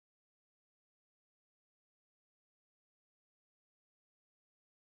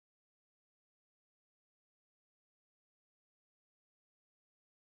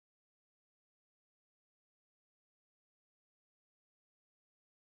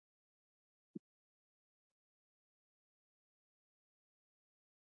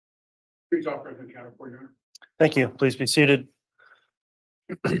 Please offer the counter for you. Thank you. Please be seated.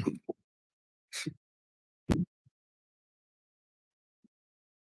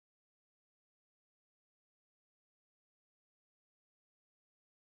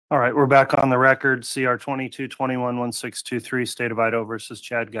 All right, we're back on the record. CR 2221-1623, State of Idaho versus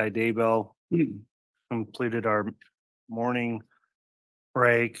Chad Guy Daybell. Completed our morning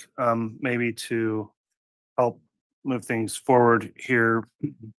break. Maybe to help move things forward here,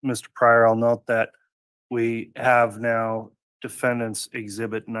 Mr. Pryor, I'll note that we have now Defendant's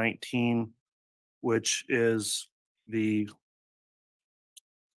Exhibit 19, which is the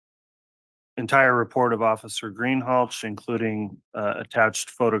entire report of Officer Greenhalgh, including attached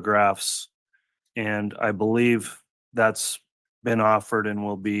photographs. And I believe that's been offered and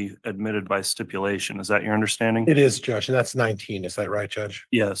will be admitted by stipulation. Is that your understanding? It is, Judge, and that's 19. Is that right, Judge?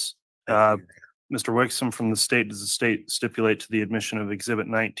 Yes. Thank you. Mr. Wixom from the state, does the state stipulate to the admission of Exhibit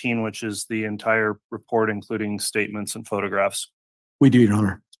 19, which is the entire report, including statements and photographs? We do, Your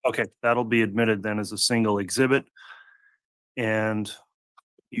Honor. Okay, that'll be admitted then as a single exhibit. And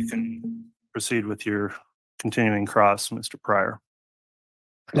you can proceed with your continuing cross, Mr. Pryor.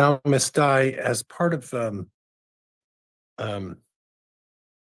 Now, Ms. Dye, as part of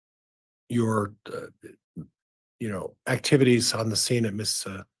your activities on the scene at Miss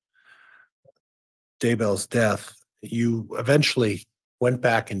Daybell's death, you eventually went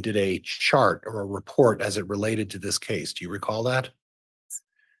back and did a chart or a report as it related to this case. Do you recall that?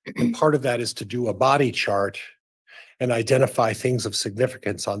 And part of that is to do a body chart and identify things of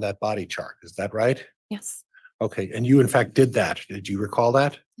significance on that body chart. Is that right? Yes. Okay, and you in fact did that. Did you recall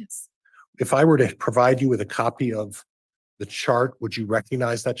that? Yes. If I were to provide you with a copy of the chart, would you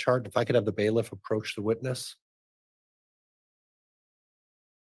recognize that chart? If I could have the bailiff approach the witness.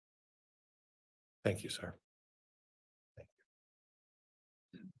 Thank you, sir. Thank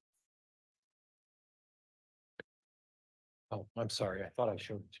you. Oh, I'm sorry. I thought I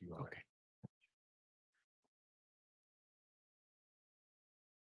showed it to you. Okay.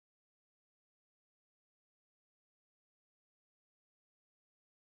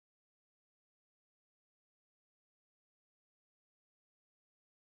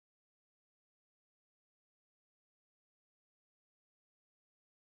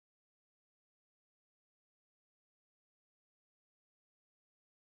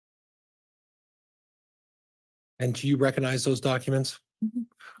 And do you recognize those documents? Mhm.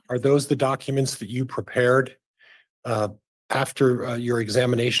 Are those the documents that you prepared after your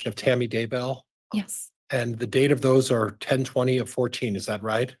examination of Tammy Daybell? Yes, And the date of those are 10/20/14, is that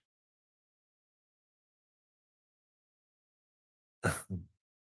right?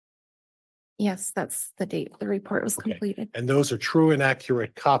 yes, that's the date the report was Okay. completed. And those are true and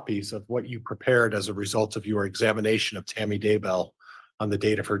accurate copies of what you prepared as a result of your examination of Tammy Daybell on the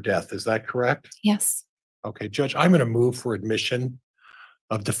date of her death, is that correct? Yes, Okay, Judge, I'm going to move for admission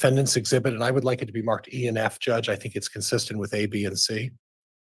of defendant's exhibit, and I would like it to be marked E and F, Judge. I think it's consistent with A, B, and C.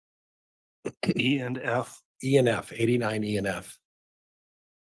 E and F, E and F, 89 E and F.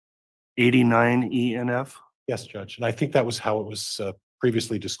 89 E and F. Yes, Judge, and I think that was how it was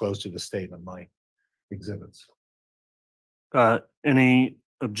previously disclosed to the state on my exhibits. Any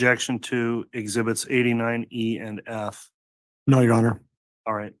objection to exhibits 89 E and F? No, Your Honor.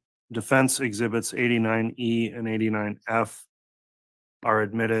 All right. Defense exhibits 89 E and 89 F are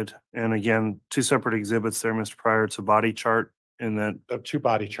admitted. And again, two separate exhibits there, Mr. Pryor. It's a body chart and then Two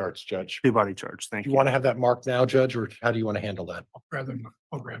body charts, Judge. two body charts. Thank You you. want to have that marked now, Judge, or how do you want to handle that? I'll grab them.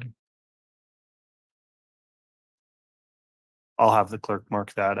 I'll grab them. I'll have the clerk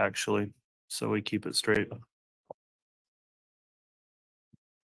mark that actually, so we keep it straight.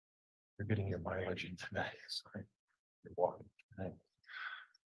 You're getting your mileage in today. Sorry. You're walking today.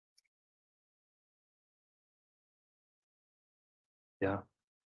 Yeah.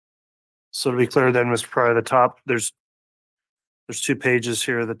 So to be clear then, Mr. Pryor, the top, there's two pages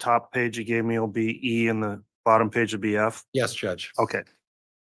here. The top page you gave me will be E and the bottom page will be F. Yes, Judge. Okay.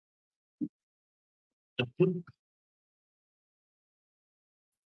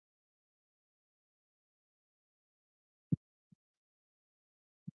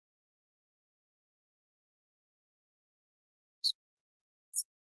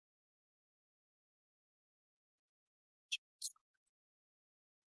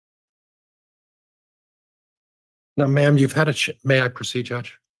 Now, ma'am, you've had may I proceed,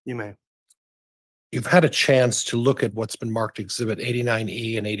 Judge? You may. You've had a chance to look at what's been marked exhibit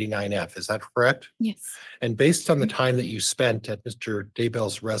 89E and 89F, is that correct? yes, And based on the time that you spent at Mr.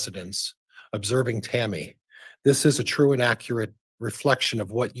 Daybell's residence observing Tammy, this is a true and accurate reflection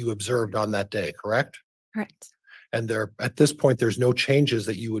of what you observed on that day, correct? correct. And at this point, there's no changes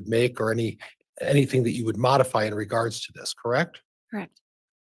that you would make or anything that you would modify in regards to this, correct? Correct.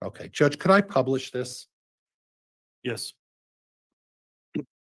 Okay, Judge, could I publish this? Yes.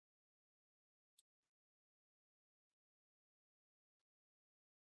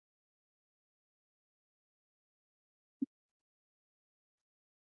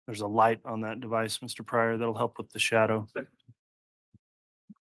 There's a light on that device, Mr. Pryor, that'll help with the shadow.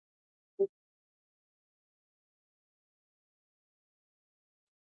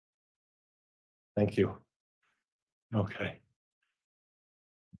 Thank you. Okay.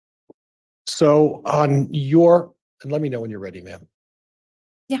 So and let me know when you're ready, ma'am.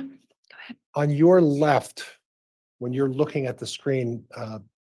 Yeah, go ahead. On your left, when you're looking at the screen,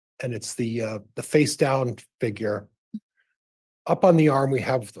 and it's the face down figure, up on the arm, we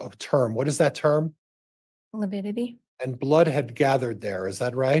have a term. What is that term? Lividity, And blood had gathered there. Is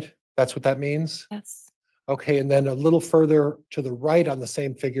that right? That's what that means? yes. Okay, and then a little further to the right on the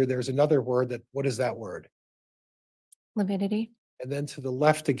same figure, there's another word what is that word? Lividity, And then to the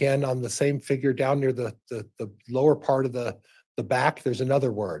left again on the same figure down near the lower part of the back, there's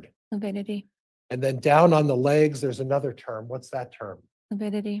another word. lividity, And then down on the legs, there's another term. What's that term?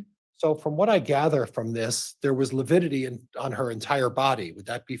 lividity, So from what I gather from this, there was lividity on her entire body. Would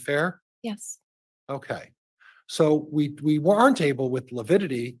that be fair? yes. Okay. So we weren't able with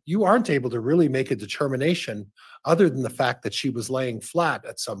lividity, you aren't able to really make a determination other than the fact that she was laying flat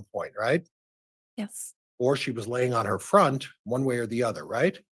at some point, right? Yes. Or she was laying on her front, one way or the other,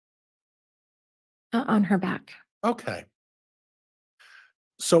 right? On her back. Okay.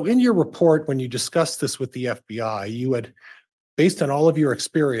 So in your report, when you discussed this with the FBI, you had, based on all of your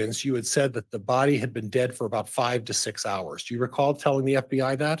experience, you had said that the body had been dead for about 5 to 6 hours. Do you recall telling the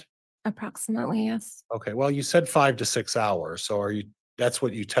FBI that? Approximately, yes. Okay, well, you said 5 to 6 hours. So are you That's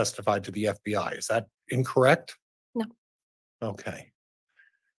what you testified to the FBI. Is that incorrect? No. Okay.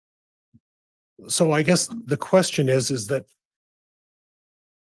 So I guess the question is that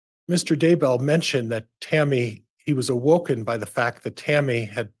Mr. Daybell mentioned that Tammy, he was awoken by the fact that Tammy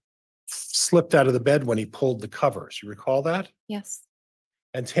had slipped out of the bed when he pulled the covers. You recall that? Yes.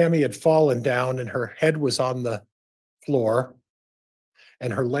 And Tammy had fallen down and her head was on the floor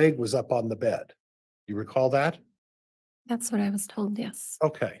and her leg was up on the bed. You recall that? That's what I was told. Yes.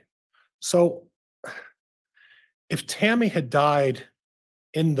 Okay. So if Tammy had died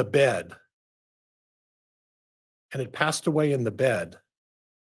in the bed and had passed away in the bed,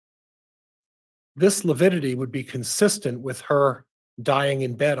 this lividity would be consistent with her dying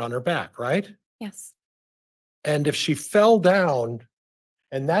in bed on her back, right? Yes. And if she fell down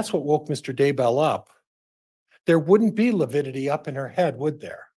and that's what woke Mr. Daybell up, there wouldn't be lividity up in her head, would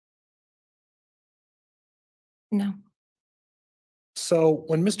there? No. So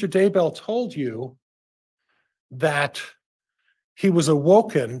when Mr. Daybell told you that he was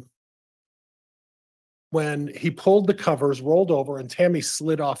awoken when he pulled the covers, rolled over, and Tammy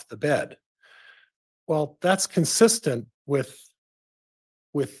slid off the bed, well, that's consistent with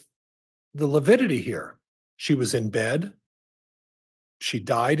the lividity here. She was in bed. She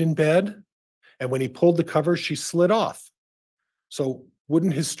died in bed. And when he pulled the covers, she slid off. So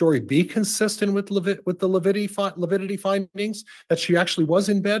wouldn't his story be consistent with the lividity findings that she actually was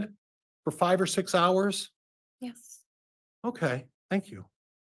in bed for 5 or 6 hours? Yes. Okay, thank you.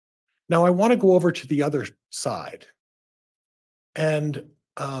 Now I want to go over to the other side and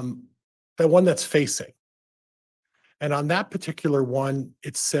the one that's facing. And on that particular one,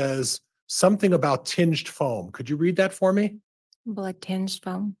 it says something about tinged foam. Could you read that for me? Blood tinged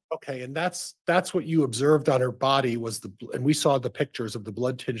foam. Okay, and that's what you observed on her body was and we saw the pictures of the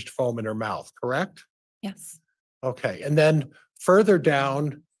blood tinged foam in her mouth, correct? Yes. Okay, and then further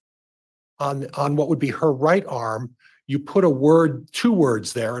down on what would be her right arm, you put 2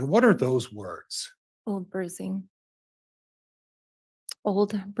 words there. And what are those words? Old bruising.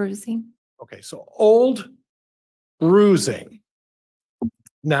 Old bruising. Okay, so old bruising.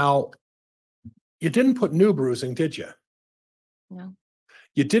 Now, you didn't put new bruising, did you? No.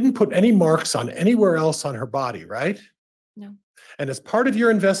 You didn't put any marks on anywhere else on her body, right? No. And as part of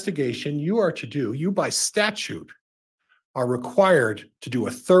your investigation, you by statute are required to do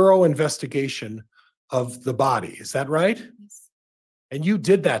a thorough investigation of the body. Is that right? Yes. And you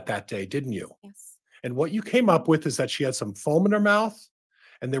did that day, didn't you? Yes. And what you came up with is that she had some foam in her mouth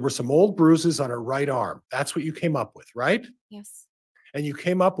and there were some old bruises on her right arm. That's what you came up with, right? Yes. And you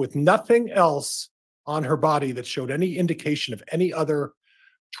came up with nothing else on her body that showed any indication of any other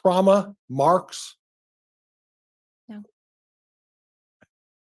trauma, marks? No.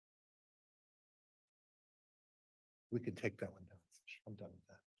 We can take that one down. I'm done with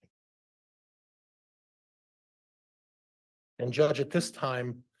that. And Judge, at this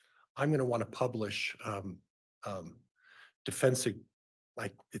time, I'm going to want to publish defense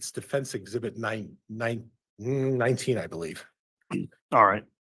exhibit 19, I believe. All right.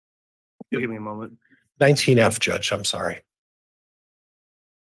 Give me a moment. 19F, Judge, I'm sorry.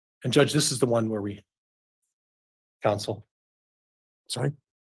 And Judge, this is the one where we counsel. Sorry.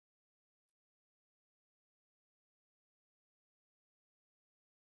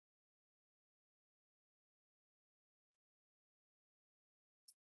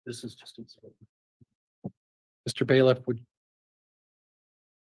 This is just Mr. Bailiff, would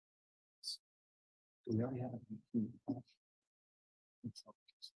do we already have it?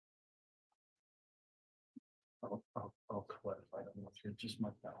 I'll clarify. I don't know if you just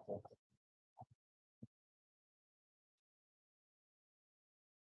mark that whole thing.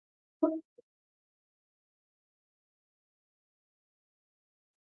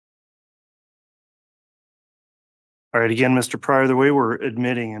 All right, again, Mr. Pryor, the way we're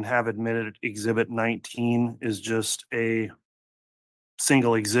admitting and have admitted exhibit 19 is just a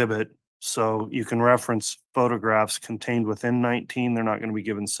single exhibit. So you can reference photographs contained within 19. They're not going to be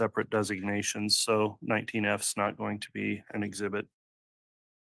given separate designations. So 19F is not going to be an exhibit.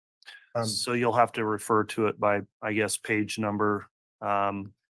 So you'll have to refer to it by, I guess, page number,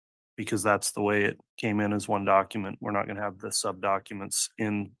 because that's the way it came in as one document. We're not going to have the sub documents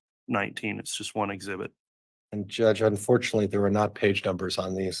in 19. It's just one exhibit. And Judge, unfortunately, there are not page numbers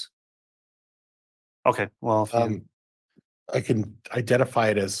on these. Okay, well, if I can identify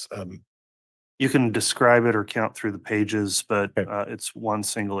it as you can describe it or count through the pages, but Okay. it's one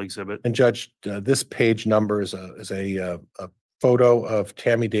single exhibit. and Judge, this page number is a photo of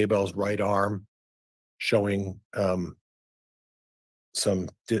Tammy Daybell's right arm showing some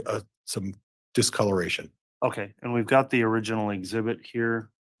discoloration. Okay, and we've got the original exhibit here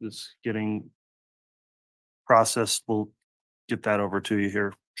that's getting processed. We'll get that over to you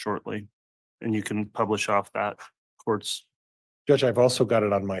here shortly. And you can publish off that court's. Judge, I've also got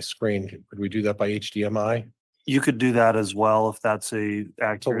it on my screen. Could we do that by HDMI? You could do that as well if that's a So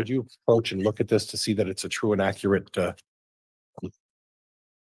accurate. would you approach and look at this to see that it's a true and accurate,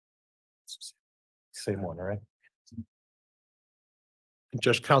 same one, right?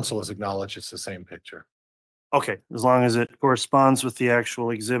 Judge Counsel has acknowledged it's the same picture. Okay, as long as it corresponds with the actual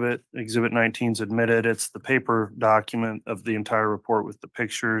exhibit, exhibit 19 is admitted. It's the paper document of the entire report with the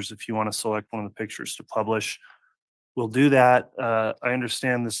pictures. If you want to select one of the pictures to publish, we'll do that. I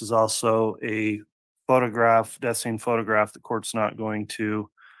understand this is also a photograph, death scene photograph. The court's not going to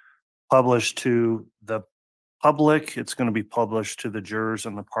publish to the public. It's going to be published to the jurors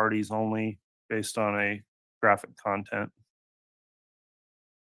and the parties only based on a graphic content.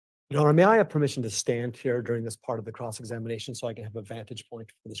 Your Honor, may I have permission to stand here during this part of the cross-examination so I can have a vantage point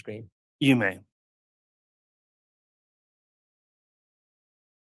for the screen? You may.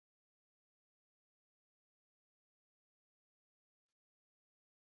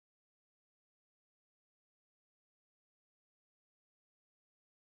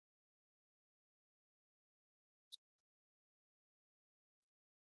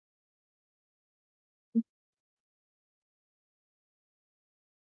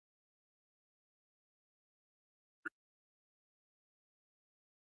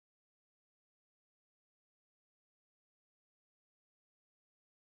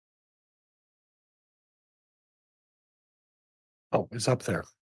 Oh, it's up there.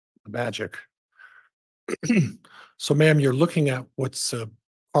 Magic. So ma'am, you're looking at what's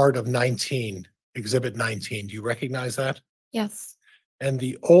part of 19, exhibit 19. Do you recognize that? Yes, And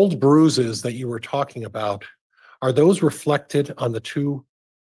the old bruises that you were talking about, are those reflected on the two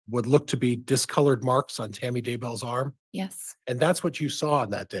what look to be discolored marks on Tammy Daybell's arm? yes, And that's what you saw on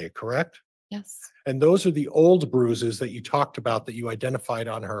that day, correct? yes, And those are the old bruises that you talked about that you identified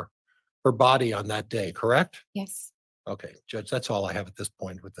on her body on that day, correct? yes. Okay, Judge, that's all I have at this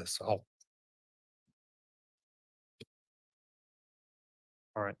point with this. All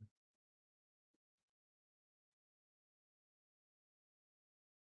right.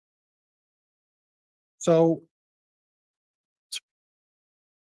 So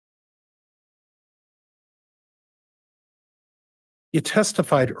you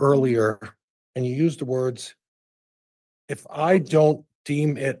testified earlier and you used the words, if I don't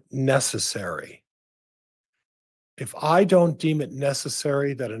deem it necessary. If I don't deem it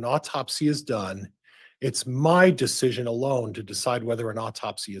necessary that an autopsy is done, it's my decision alone to decide whether an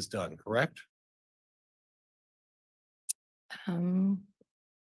autopsy is done, correct? Um,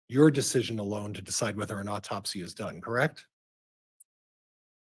 Your decision alone to decide whether an autopsy is done, correct?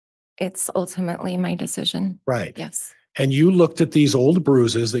 it's ultimately my decision. Right. Yes. And you looked at these old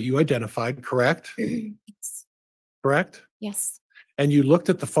bruises that you identified, correct? Yes. Correct? Yes. And you looked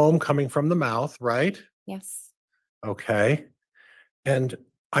at the foam coming from the mouth, right? Yes. Okay. And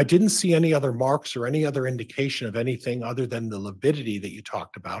I didn't see any other marks or any other indication of anything other than the lividity that you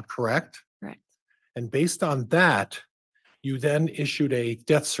talked about, correct? Correct. And based on that, you then issued a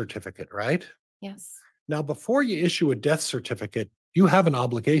death certificate, right? Yes. Now, before you issue a death certificate, you have an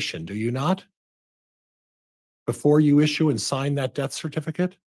obligation, do you not? Before you issue and sign that death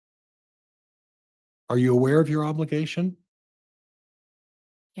certificate? Are you aware of your obligation?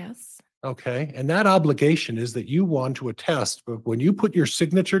 Yes. Okay, and that obligation is that you want to attest, but when you put your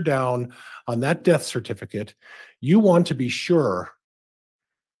signature down on that death certificate, you want to be sure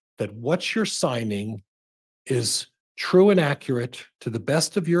that what you're signing is true and accurate to the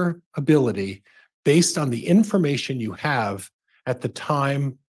best of your ability based on the information you have at the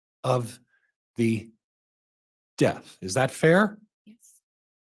time of the death. Is that fair? Yes.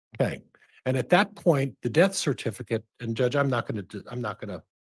 Okay. And at that point, the death certificate, and Judge, I'm not going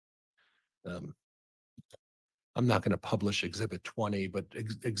to publish Exhibit 20, but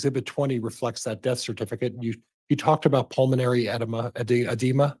Exhibit 20 reflects that death certificate. You talked about pulmonary edema,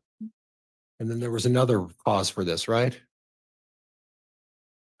 and then there was another cause for this, right?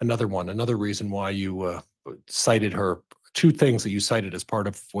 Another reason why you cited her, two things that you cited as part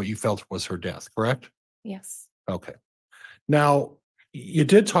of what you felt was her death, correct? Yes. Okay. Now, you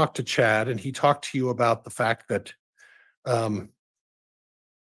did talk to Chad, and he talked to you about the fact that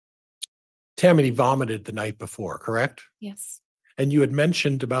Tammy vomited the night before, correct? Yes. And you had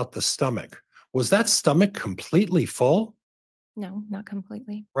mentioned about the stomach. Was that stomach completely full? No, not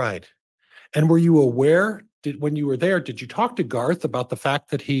completely. Right. And were you aware, when you were there, did you talk to Garth about the fact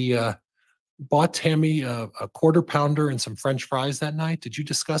that he bought Tammy a quarter pounder and some French fries that night? Did you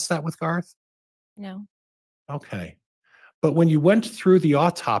discuss that with Garth? No. Okay. But when you went through the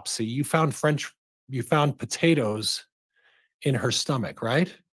autopsy, you found potatoes in her stomach,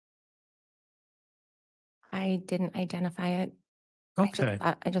 right? I didn't identify it. Okay.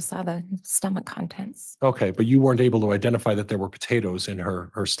 I just saw the stomach contents. Okay, but you weren't able to identify that there were potatoes in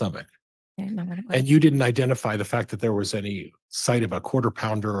her stomach. I didn't know what it was. And you didn't identify the fact that there was any sight of a quarter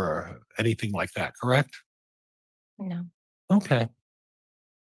pounder or anything like that, correct? No. Okay.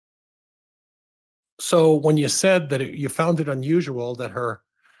 So when you said that you found it unusual that her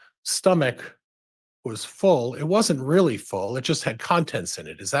stomach was full, it wasn't really full. It just had contents in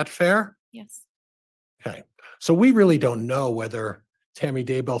it. Is that fair? Yes. Okay. So we really don't know whether Tammy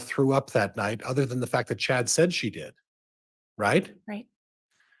Daybell threw up that night, other than the fact that Chad said she did, right? Right.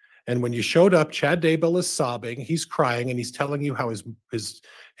 And when you showed up, Chad Daybell is sobbing, he's crying, and he's telling you how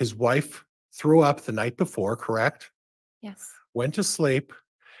his wife threw up the night before, correct? Yes. Went to sleep,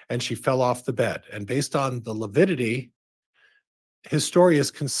 and she fell off the bed. And based on the lividity, his story is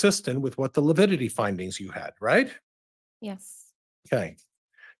consistent with what the lividity findings you had, right? Yes. Okay.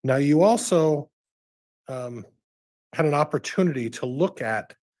 Now you also had an opportunity to look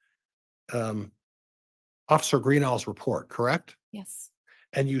at Officer Greenall's report, correct? Yes.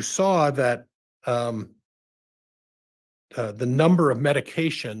 And you saw that the number of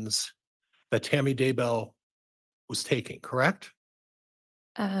medications that Tammy Daybell was taking, correct?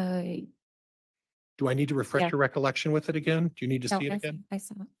 Do I need to refresh Yeah. your recollection with it again? Do you need to No, see it again? I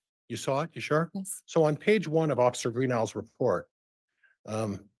saw it. You saw it? You sure? Yes. So on page 1 of Officer Greenall's report,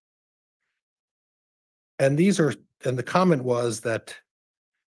 and the comment was that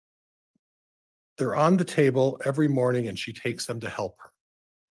they're on the table every morning and she takes them to help her.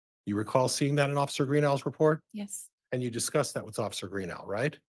 You recall seeing that in Officer Greenall's report? Yes. And you discussed that with Officer Greenall,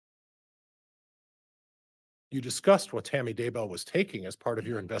 right? You discussed what Tammy Daybell was taking as part of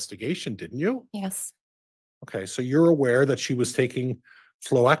your investigation, didn't you? Yes. Okay, so you're aware that she was taking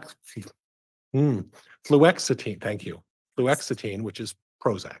fluoxetine, thank you. Fluoxetine, which is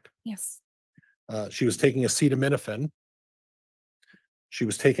Prozac. Yes. She was taking acetaminophen. She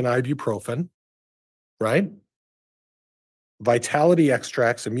was taking ibuprofen, right? Vitality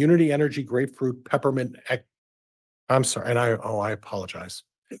extracts, immunity energy, grapefruit, peppermint. I'm sorry, and I apologize.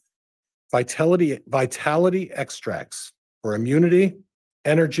 Vitality extracts for immunity,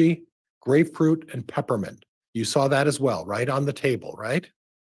 energy, grapefruit, and peppermint. You saw that as well, right? On the table, right?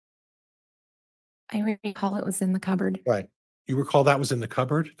 I recall it was in the cupboard, Right. You recall that was in the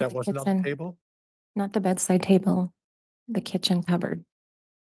cupboard? That The wasn't on kitchen. the table? not the bedside table, the kitchen cupboard.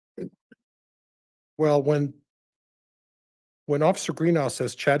 Well, when Officer Greenall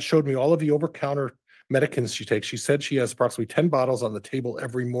says, Chad showed me all of the over-counter medicines she takes, she said she has approximately 10 bottles on the table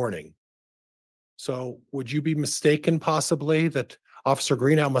every morning. So would you be mistaken possibly that Officer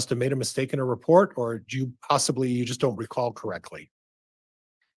Greenall must have made a mistake in a report, or do you just don't recall correctly?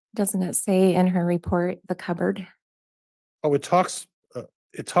 Doesn't it say in her report, the cupboard? Oh, it talks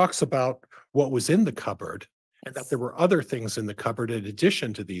about what was in the cupboard and that Yes. there were other things in the cupboard in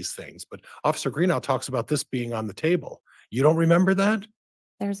addition to these things. But Officer Greenall talks about this being on the table. You don't remember that?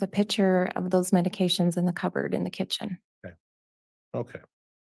 There's a picture of those medications in the cupboard in the kitchen. Okay.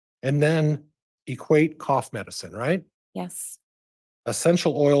 And then equate cough medicine, right? Yes.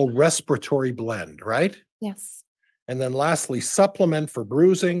 Essential oil respiratory blend, right? Yes. And then lastly, supplement for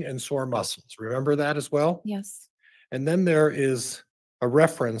bruising and sore muscles. Remember that as well? Yes. And then there is a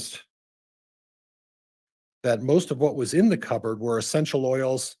reference that most of what was in the cupboard were essential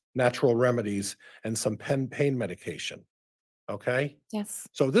oils, natural remedies, and some pain medication. Okay? Yes.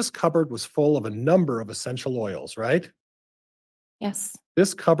 So this cupboard was full of a number of essential oils, right? Yes.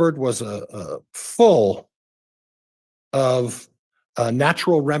 This cupboard was full of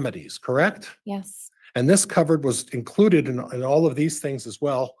natural remedies, correct? Yes. And this cupboard was included in all of these things as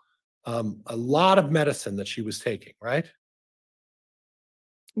well. A lot of medicine that she was taking, right?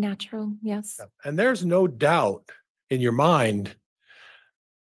 Natural. Yes. And there's no doubt in your mind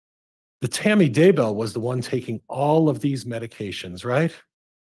that Tammy Daybell was the one taking all of these medications, right?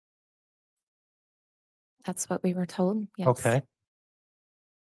 That's what we were told. Yes. Okay.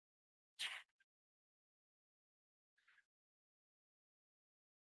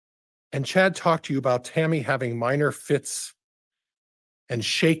 And Chad talked to you about Tammy having minor fits and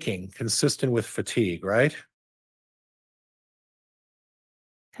shaking consistent with fatigue, right?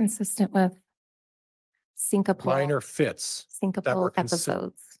 Consistent with syncopal, Minor fits. were syncopal consi-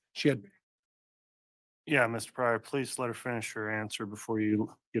 episodes. She had, Yeah, Mr. Pryor, please let her finish her answer before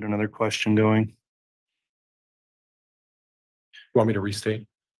you get another question going. you want me to restate?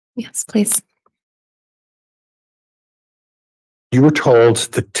 Yes, please. You were told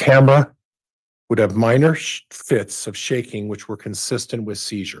that Tamara would have minor fits of shaking which were consistent with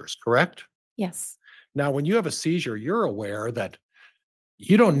seizures, correct? Yes. Now, when you have a seizure, you're aware that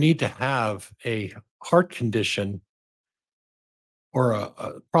you don't need to have a heart condition or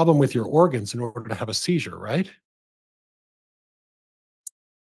a problem with your organs in order to have a seizure, right?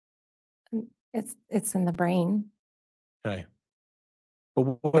 It's in the brain. Okay. But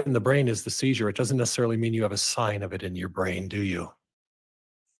what in the brain is the seizure? It doesn't necessarily mean you have a sign of it in your brain, do you?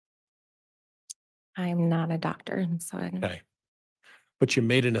 I'm not a doctor, so I don't. Okay. But you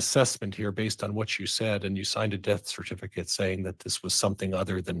made an assessment here based on what you said, and you signed a death certificate saying that this was something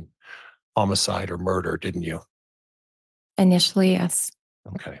other than homicide or murder, didn't you? Initially, yes.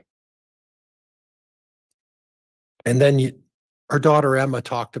 Okay. And then her daughter Emma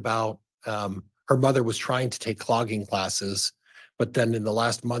talked about her mother was trying to take clogging classes, but then in the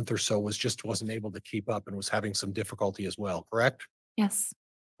last month or so wasn't able to keep up and was having some difficulty as well, correct? Yes.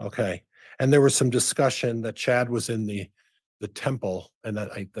 Okay. And there was some discussion that Chad was in the temple, and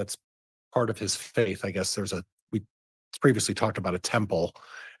that's part of his faith. I guess we previously talked about a temple,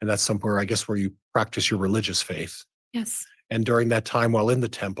 and that's somewhere, I guess, where you practice your religious faith. Yes. And during that time while in the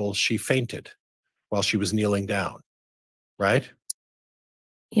temple, she fainted while she was kneeling down, right?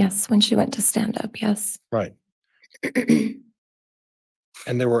 Yes. When she went to stand up. Yes. Right. And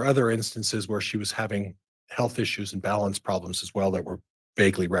there were other instances where she was having health issues and balance problems as well that were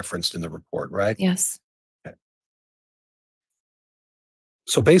vaguely referenced in the report, right? Yes.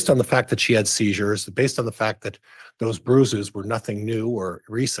 So based on the fact that she had seizures, based on the fact that those bruises were nothing new or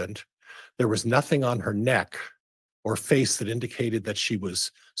recent, there was nothing on her neck or face that indicated that she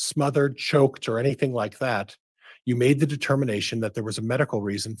was smothered, choked, or anything like that. You made the determination that there was a medical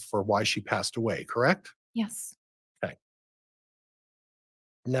reason for why she passed away, correct? Yes. Okay.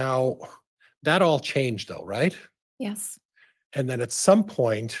 Now, that all changed though, right? Yes. And then at some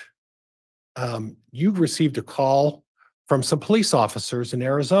point, you received a call from some police officers in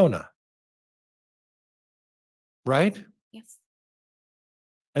Arizona, right? Yes.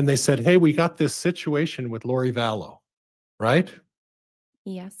 And they said, hey, we got this situation with Lori Vallow, right?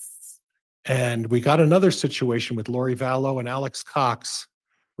 Yes. And we got another situation with Lori Vallow and Alex Cox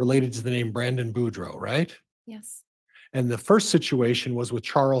related to the name Brandon Boudreaux, right? Yes. And the first situation was with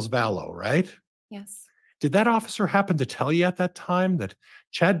Charles Vallow, right? Yes. Did that officer happen to tell you at that time that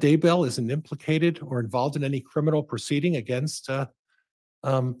Chad Daybell isn't implicated or involved in any criminal proceeding against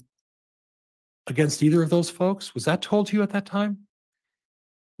either of those folks? Was that told to you at that time?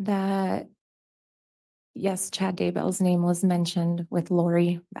 Yes, Chad Daybell's name was mentioned with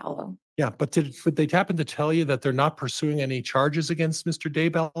Lori Vallow. Yeah, but did they happen to tell you that they're not pursuing any charges against Mr.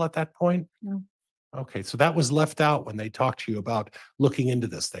 Daybell at that point? No. Okay, so that was left out when they talked to you about looking into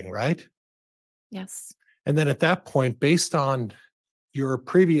this thing, right? Yes. And then at that point, based on your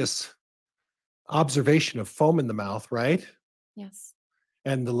previous observation of foam in the mouth, right? Yes.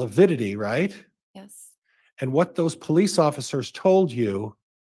 And the lividity, right? Yes. And what those police officers told you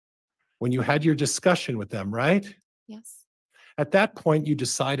when you had your discussion with them, right? Yes. At that point, you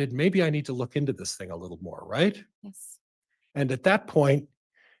decided maybe I need to look into this thing a little more, right? Yes. And at that point,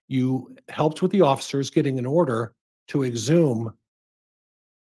 you helped with the officers getting an order to exhume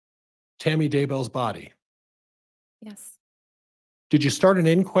Tammy Daybell's body. Yes. Did you start an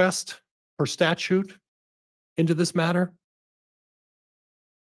inquest per statute into this matter?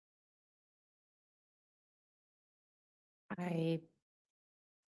 I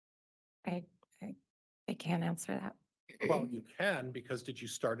can't answer that. Well, you can, because did you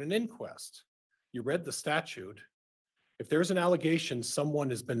start an inquest? You read the statute. If there's an allegation someone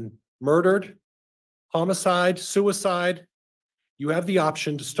has been murdered, homicide, suicide, you have the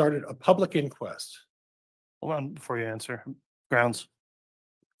option to start a public inquest. Hold on before you answer. Grounds.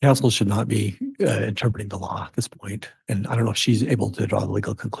 Counsel should not be interpreting the law at this point, and I don't know if she's able to draw the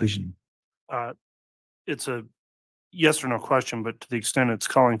legal conclusion. It's a yes or no question, but to the extent it's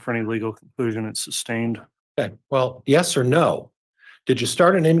calling for any legal conclusion, it's sustained. Okay, well, yes or no? Did you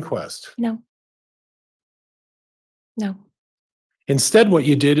start an inquest? No. No. Instead, what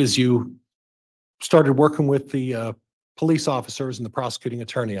you did is you started working with the police officers and the prosecuting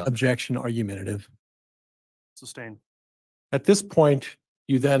attorney on it. Objection argumentative. Sustained. At this point,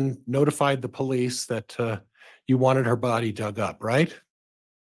 you then notified the police that you wanted her body dug up, right?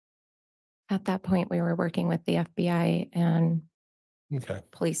 At that point, we were working with the FBI and Okay.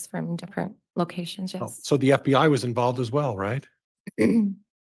 police from different locations. Oh, Yes. so the FBI was involved as well, right?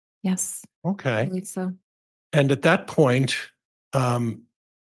 Yes. I Okay. believe so. And at that point,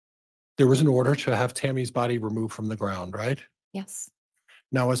 there was an order to have Tammy's body removed from the ground, right? Yes.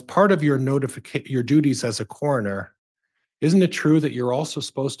 Now, as part of your your duties as a coroner, Isn't it true that you're also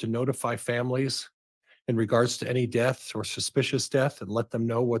supposed to notify families in regards to any death or suspicious death and let them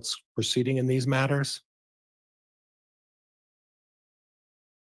know what's proceeding in these matters?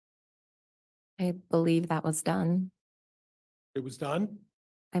 I believe that was done. It was done?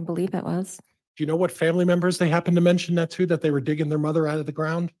 I believe it was. Do you know what family members they happened to mention that to, that they were digging their mother out of the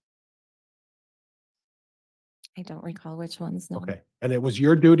ground? I don't recall which ones. No. Okay. And it was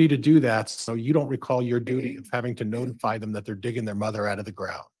your duty to do that, so you don't recall your duty of having to notify them that they're digging their mother out of the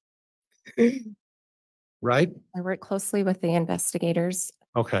ground. Right? I work closely with the investigators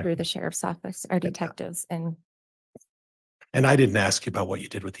Okay. through the sheriff's office, our detectives, and And I didn't ask you about what you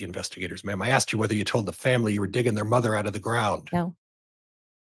did with the investigators, ma'am. I asked you whether you told the family you were digging their mother out of the ground. no,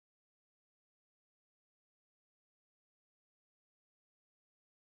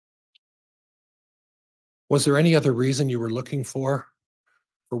 Was there any other reason you were looking for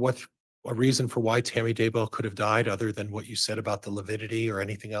what, a reason for why Tammy Daybell could have died other than what you said about the lividity or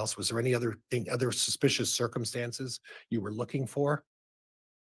anything else? Was there any other thing, other suspicious circumstances you were looking for?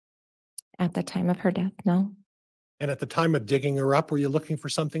 at the time of her death, no. And at the time of digging her up, were you looking for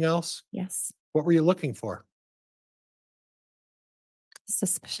something else? Yes. What were you looking for?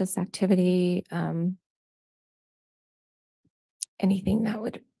 Suspicious activity, anything that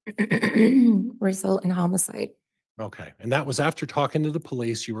would result in homicide. Okay. And that was after talking to the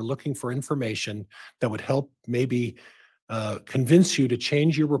police, you were looking for information that would help maybe convince you to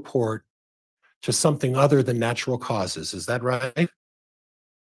change your report to something other than natural causes. Is that right?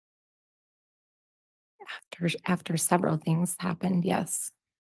 After several things happened, yes.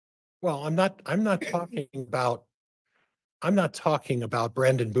 Well, I'm not talking about, I'm not talking about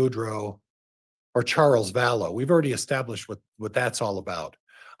Brandon Boudreaux or Charles Vallow. We've already established what that's all about.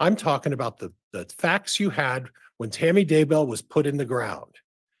 I'm talking about the facts you had when Tammy Daybell was put in the ground.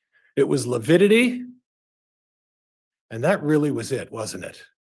 It was lividity, and that really was it, wasn't it?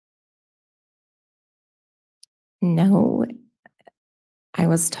 No, I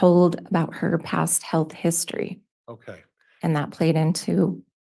was told about her past health history, Okay. and that played into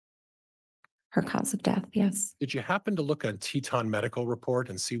her cause of death, yes. Did you happen to look at Teton medical report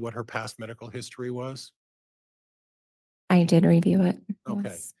and see what her past medical history was? I did review it. Okay.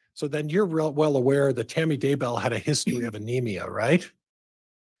 yes. So then you're well aware that Tammy Daybell had a history of anemia, right?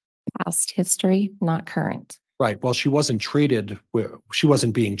 Past history, not current. Right. Well, she wasn't treated, she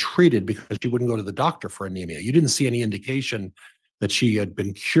wasn't being treated because she wouldn't go to the doctor for anemia. You didn't see any indication that she had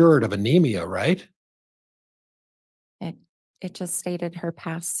been cured of anemia, right? It just stated her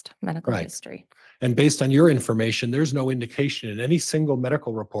past medical Right. history. And based on your information, there's no indication in any single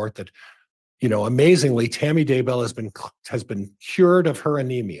medical report that, you know, amazingly, Tammy Daybell has been cured of her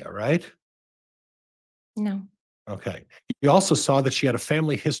anemia, right? No, Okay. You also saw that she had a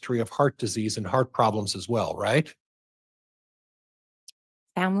family history of heart disease and heart problems as well, right?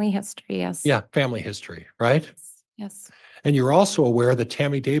 family history, yes. Yeah, family history, right? Yes, And you're also aware that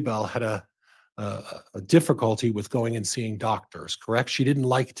Tammy Daybell had a difficulty with going and seeing doctors, correct? She didn't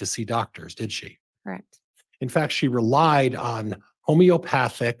like to see doctors, did she? correct. In fact, she relied on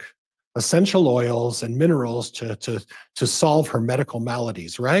homeopathic essential oils and minerals to solve her medical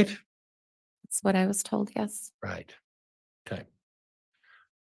maladies, right? That's what I was told, yes. Right. Okay.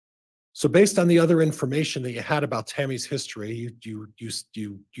 So based on the other information that you had about Tammy's history,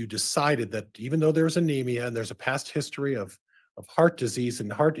 you decided that even though there's anemia and there's a past history of heart disease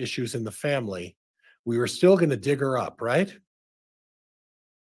and heart issues in the family, we were still going to dig her up, right?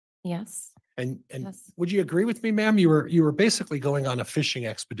 Yes, And yes. would you agree with me, ma'am? You were basically going on a fishing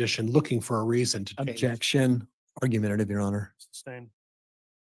expedition looking for a reason to change. Objection, argumentative, Your Honor. Sustained.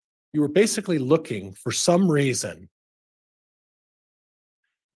 You were basically looking for some reason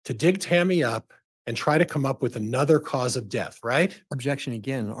to dig Tammy up and try to come up with another cause of death, right? Objection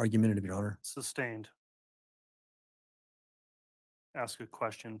again, argumentative, Your Honor. Sustained. Ask a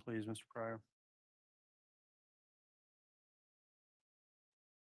question, please, Mr. Pryor.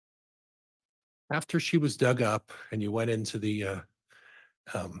 After she was dug up and you went into the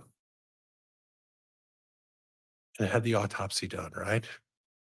and had the autopsy done, right?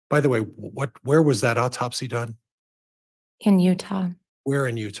 By the way, where was that autopsy done? In Utah, Where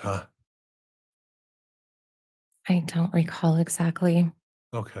in Utah? I don't recall exactly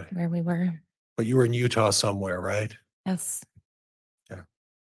Okay. where we were. But you were in Utah somewhere, right? Yes,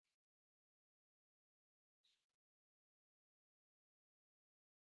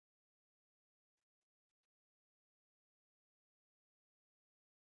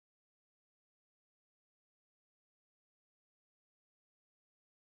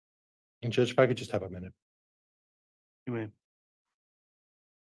 And Judge, if I could just have a minute. You may.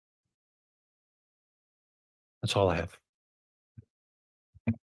 That's all I have.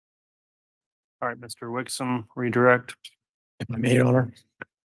 All right, Mr. Wixom, redirect. If I may, Your Honor.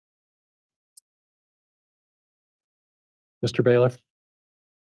 Mr. Bailiff?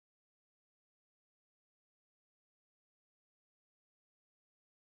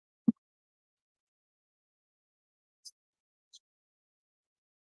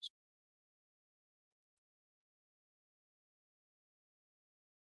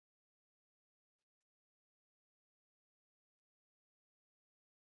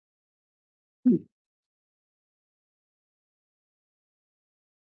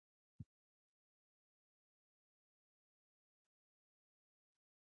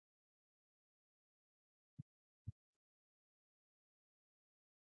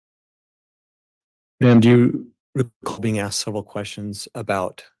 Ma'am, do you recall being asked several questions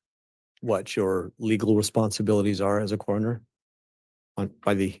about what your legal responsibilities are as a coroner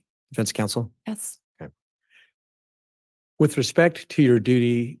by the defense counsel? Yes. With respect to your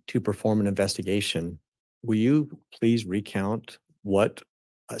duty to perform an investigation, will you please recount what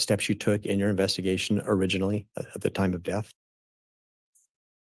steps you took in your investigation originally at the time of death?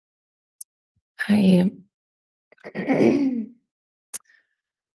 I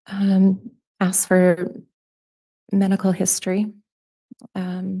asked for medical history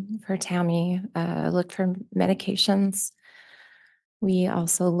for Tammy, looked for medications. We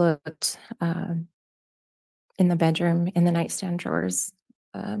also looked in the bedroom, in the nightstand drawers,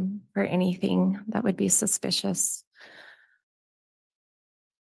 for anything that would be suspicious.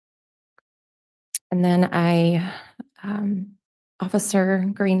 And then Officer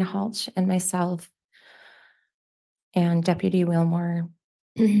Greenhalgh and myself and Deputy Wilmore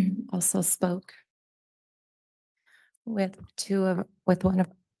also spoke with two of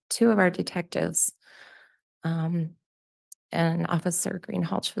our detectives. And Officer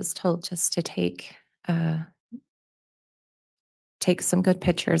Greenhalgh was told just to take some good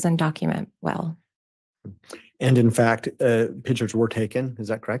pictures and document well. And in fact, pictures were taken, is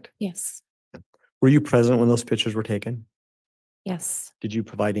that correct? Yes. Were you present when those pictures were taken? Yes. Did you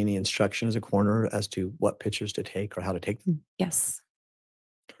provide any instruction as a coroner as to what pictures to take or how to take them? Yes.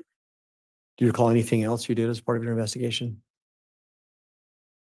 Do you recall anything else you did as part of your investigation?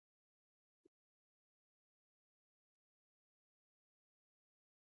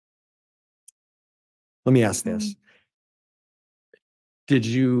 Let me ask this. Did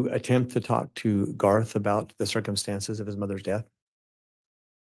you attempt to talk to Garth about the circumstances of his mother's death?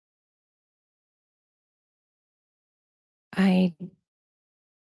 I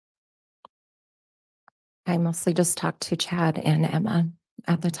mostly just talked to Chad and Emma.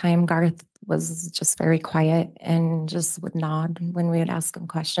 At the time, Garth was just very quiet and just would nod when we would ask him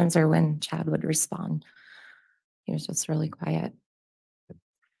questions or when Chad would respond. He was just really quiet.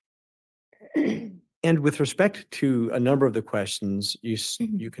 And with respect to a number of the questions,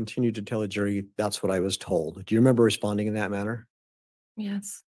 you continued to tell the jury, that's what I was told. Do you remember responding in that manner?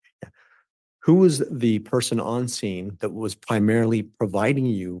 Yes. Who was the person on scene that was primarily providing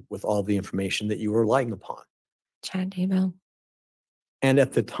you with all the information that you were relying upon? Chad Daybell. And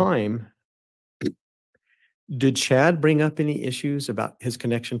at the time, did Chad bring up any issues about his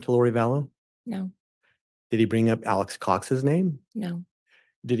connection to Lori Vallow? No. Did he bring up Alex Cox's name? No.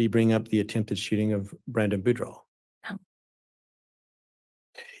 Did he bring up the attempted shooting of Brandon Boudreaux? No.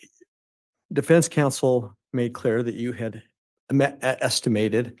 Defense counsel made clear that you had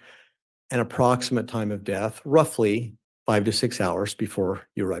estimated an approximate time of death, roughly 5 to 6 hours before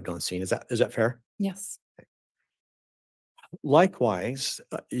you arrived on scene. Is that fair? Yes. Likewise,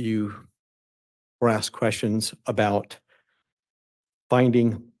 you were asked questions about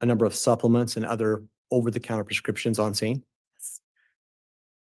finding a number of supplements and other over-the-counter prescriptions on scene.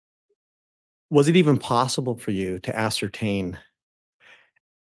 Was it even possible for you to ascertain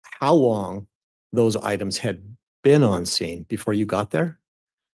how long those items had been on scene before you got there?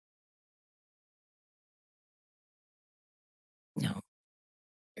 No.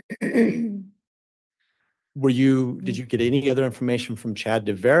 Did you get any other information from Chad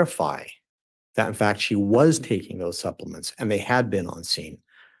to verify that in fact she was taking those supplements and they had been on scene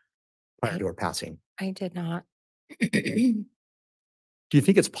prior to her passing? I did not. Do you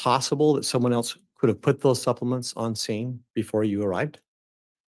think it's possible that someone else could have put those supplements on scene before you arrived?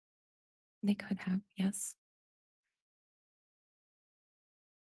 They could have, yes.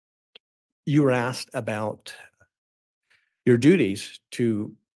 You were asked about your duties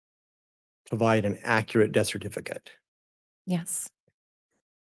to provide an accurate death certificate. Yes.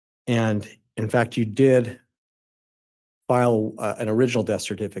 And in fact, you did file an original death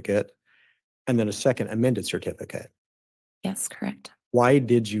certificate and then a second amended certificate. Yes, correct. Why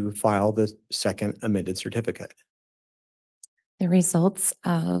did you file the second amended certificate? The results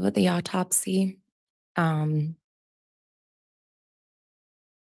of the autopsy. And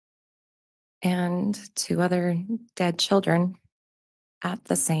 2 other dead children at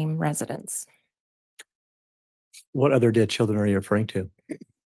the same residence. What other dead children are you referring to?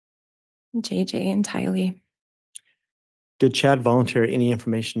 JJ and Tylee. Did Chad volunteer any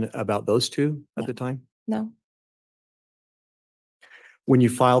information about those two at the time? No, When you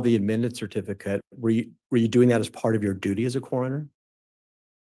filed the amended certificate, were you doing that as part of your duty as a coroner?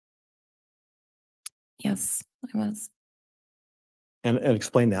 yes, I was. And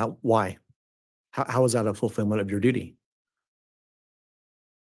explain that. Why? How is that a fulfillment of your duty?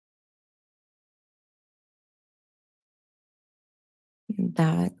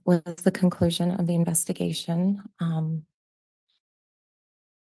 That was the conclusion of the investigation.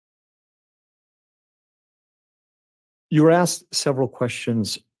 You were asked several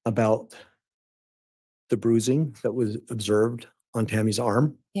questions about the bruising that was observed on Tammy's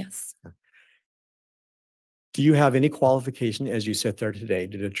arm. Yes, Do you have any qualification as you sit there today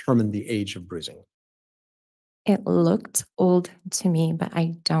to determine the age of bruising? it looked old to me, but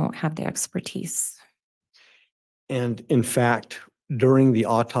I don't have the expertise. And in fact, during the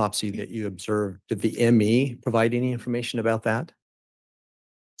autopsy that you observed, did the ME provide any information about that?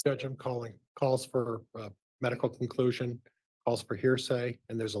 Judge, I'm calls for medical conclusion, calls for hearsay,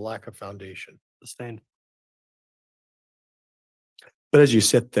 and there's a lack of foundation. Sustained. But as you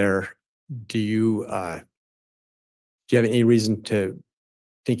sit there, do you have any reason to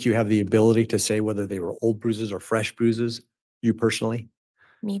think you have the ability to say whether they were old bruises or fresh bruises, you personally?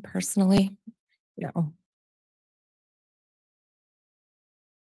 Me personally, no.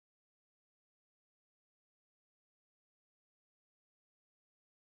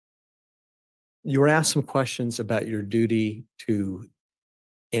 You were asked some questions about your duty to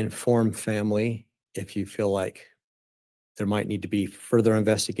inform family if you feel like there might need to be further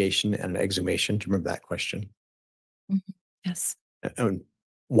investigation and an exhumation. Do you remember that question? Yes, And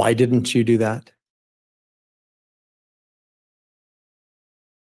why didn't you do that?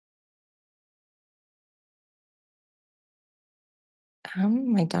 I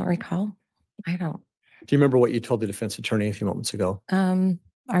don't recall. I don't. Do you remember what you told the defense attorney a few moments ago?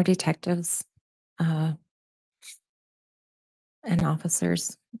 Our detectives and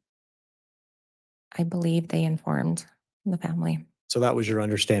officers, I believe they informed the family. So that was your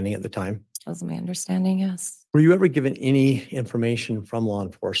understanding at the time. That was my understanding, yes. Were you ever given any information from law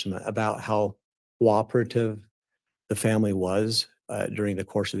enforcement about how cooperative the family was during the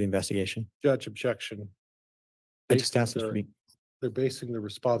course of the investigation? Judge, objection. I just asked this to be. They're basing the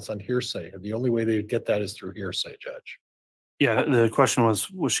response on hearsay, and the only way they would get that is through hearsay, Judge. Yeah, the question was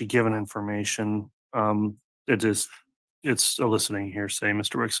she given information? It's eliciting hearsay.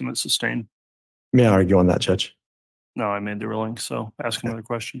 Mr. Wixom is sustained. May I argue on that, Judge? No, I made the ruling, so ask another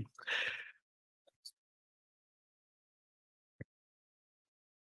question.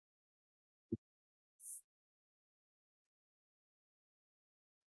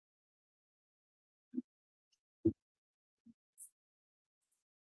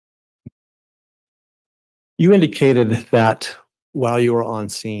 You indicated that while you were on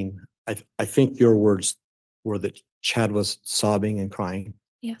scene, I think your words were that Chad was sobbing and crying.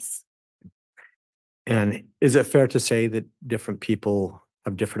 Yes, And is it fair to say that different people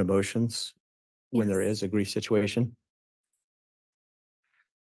have different emotions when there Yes. is a grief situation?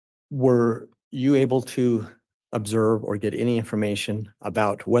 Were you able to observe or get any information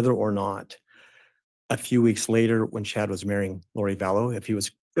about whether or not a few weeks later when Chad was marrying Lori Vallow, if he was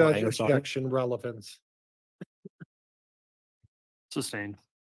Judge, crying or sobbing? objection, relevance. Sustained.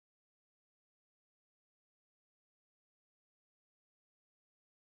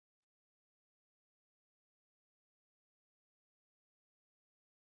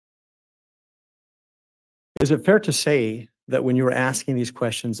 Is it fair to say that when you were asking these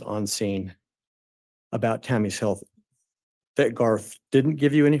questions on scene about Tammy's health, that Garth didn't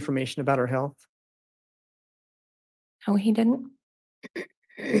give you any information about her health? no, he didn't.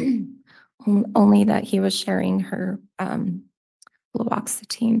 Only that he was sharing her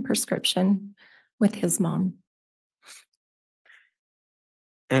fluoxetine prescription with his mom.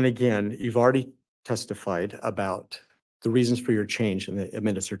 And again, you've already testified about the reasons for your change in the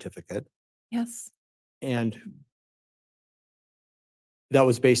amended certificate. Yes, And that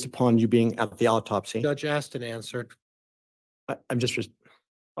was based upon you being at the autopsy. Judge asked and answered. I'm just,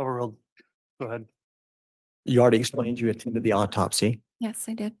 Overruled. Go ahead. you already explained you attended the autopsy. yes,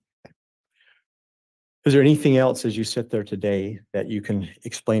 I did. Is there anything else as you sit there today that you can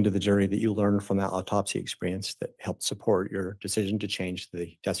explain to the jury that you learned from that autopsy experience that helped support your decision to change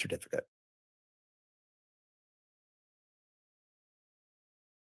the death certificate?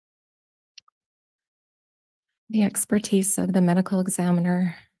 the expertise of the medical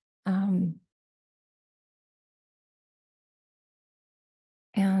examiner.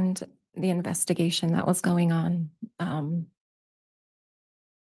 And the investigation that was going on.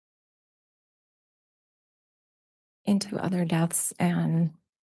 Into other deaths and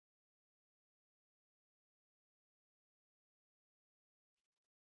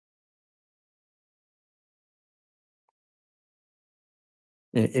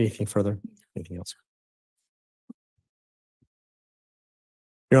Anything further? Anything else?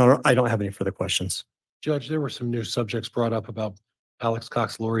 Your Honor, I don't have any further questions. Judge, there were some new subjects brought up about Alex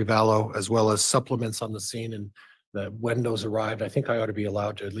Cox, Lori Vallow, as well as supplements on the scene and that when those arrived. I think I ought to be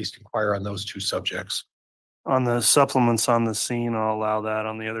allowed to at least inquire on those two subjects. On the supplements on the scene, I'll allow that.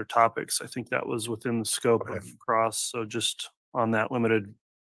 On the other topics, I think that was within the scope Okay. of cross. So just on that limited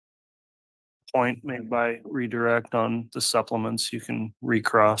point made by redirect on the supplements, you can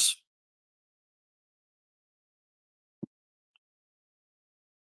recross.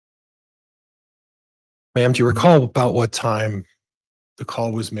 Ma'am, do you recall about what time the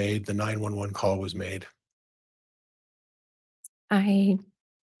call was made, the 911 call was made? I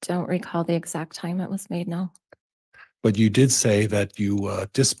don't recall the exact time it was made now. But you did say that you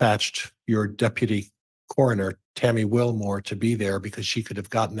dispatched your deputy coroner, Tammy Wilmore, to be there because she could have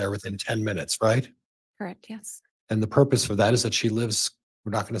gotten there within 10 minutes, right? Correct, yes. And the purpose for that is that she lives,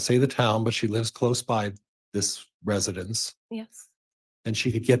 we're not going to say the town, but she lives close by this residence Yes. and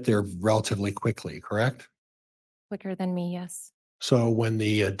she could get there relatively quickly, correct? Quicker than me, yes. So when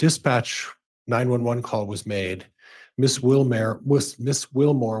the dispatch 911 call was made, Miss Wilmore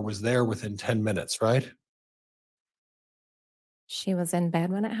was there within 10 minutes, right? She was in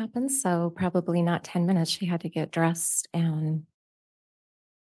bed when it happened, so probably not 10 minutes. She had to get dressed and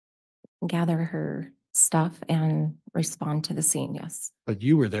gather her stuff and respond to the scene, yes. But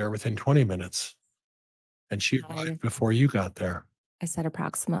you were there within 20 minutes and she I- arrived before you got there. I said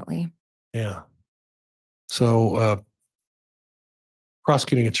approximately. Yeah. So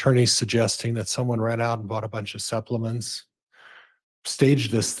prosecuting attorneys suggesting that someone ran out and bought a bunch of supplements,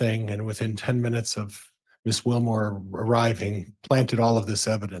 staged this thing, and within 10 minutes of Miss Wilmore arriving, planted all of this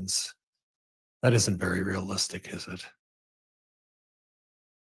evidence. That isn't very realistic, is it?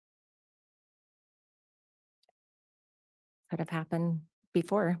 Could have happened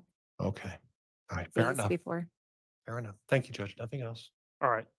before, Okay. All right. Fair days enough. before. Fair enough. Thank you, Judge. Nothing else. All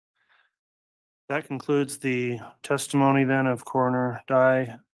right. That concludes the testimony then of Coroner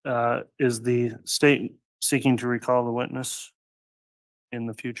Dye. Is the state seeking to recall the witness in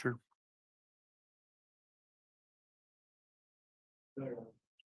the future?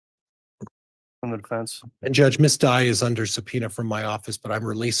 From the defense? And Judge, Miss Dye is under subpoena from my office, but I'm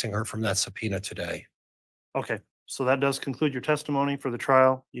releasing her from that subpoena today. Okay, so that does conclude your testimony for the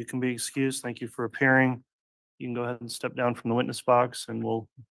trial. You can be excused. Thank you for appearing. You can go ahead and step down from the witness box and we'll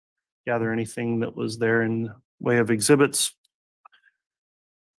gather anything that was there in way of exhibits.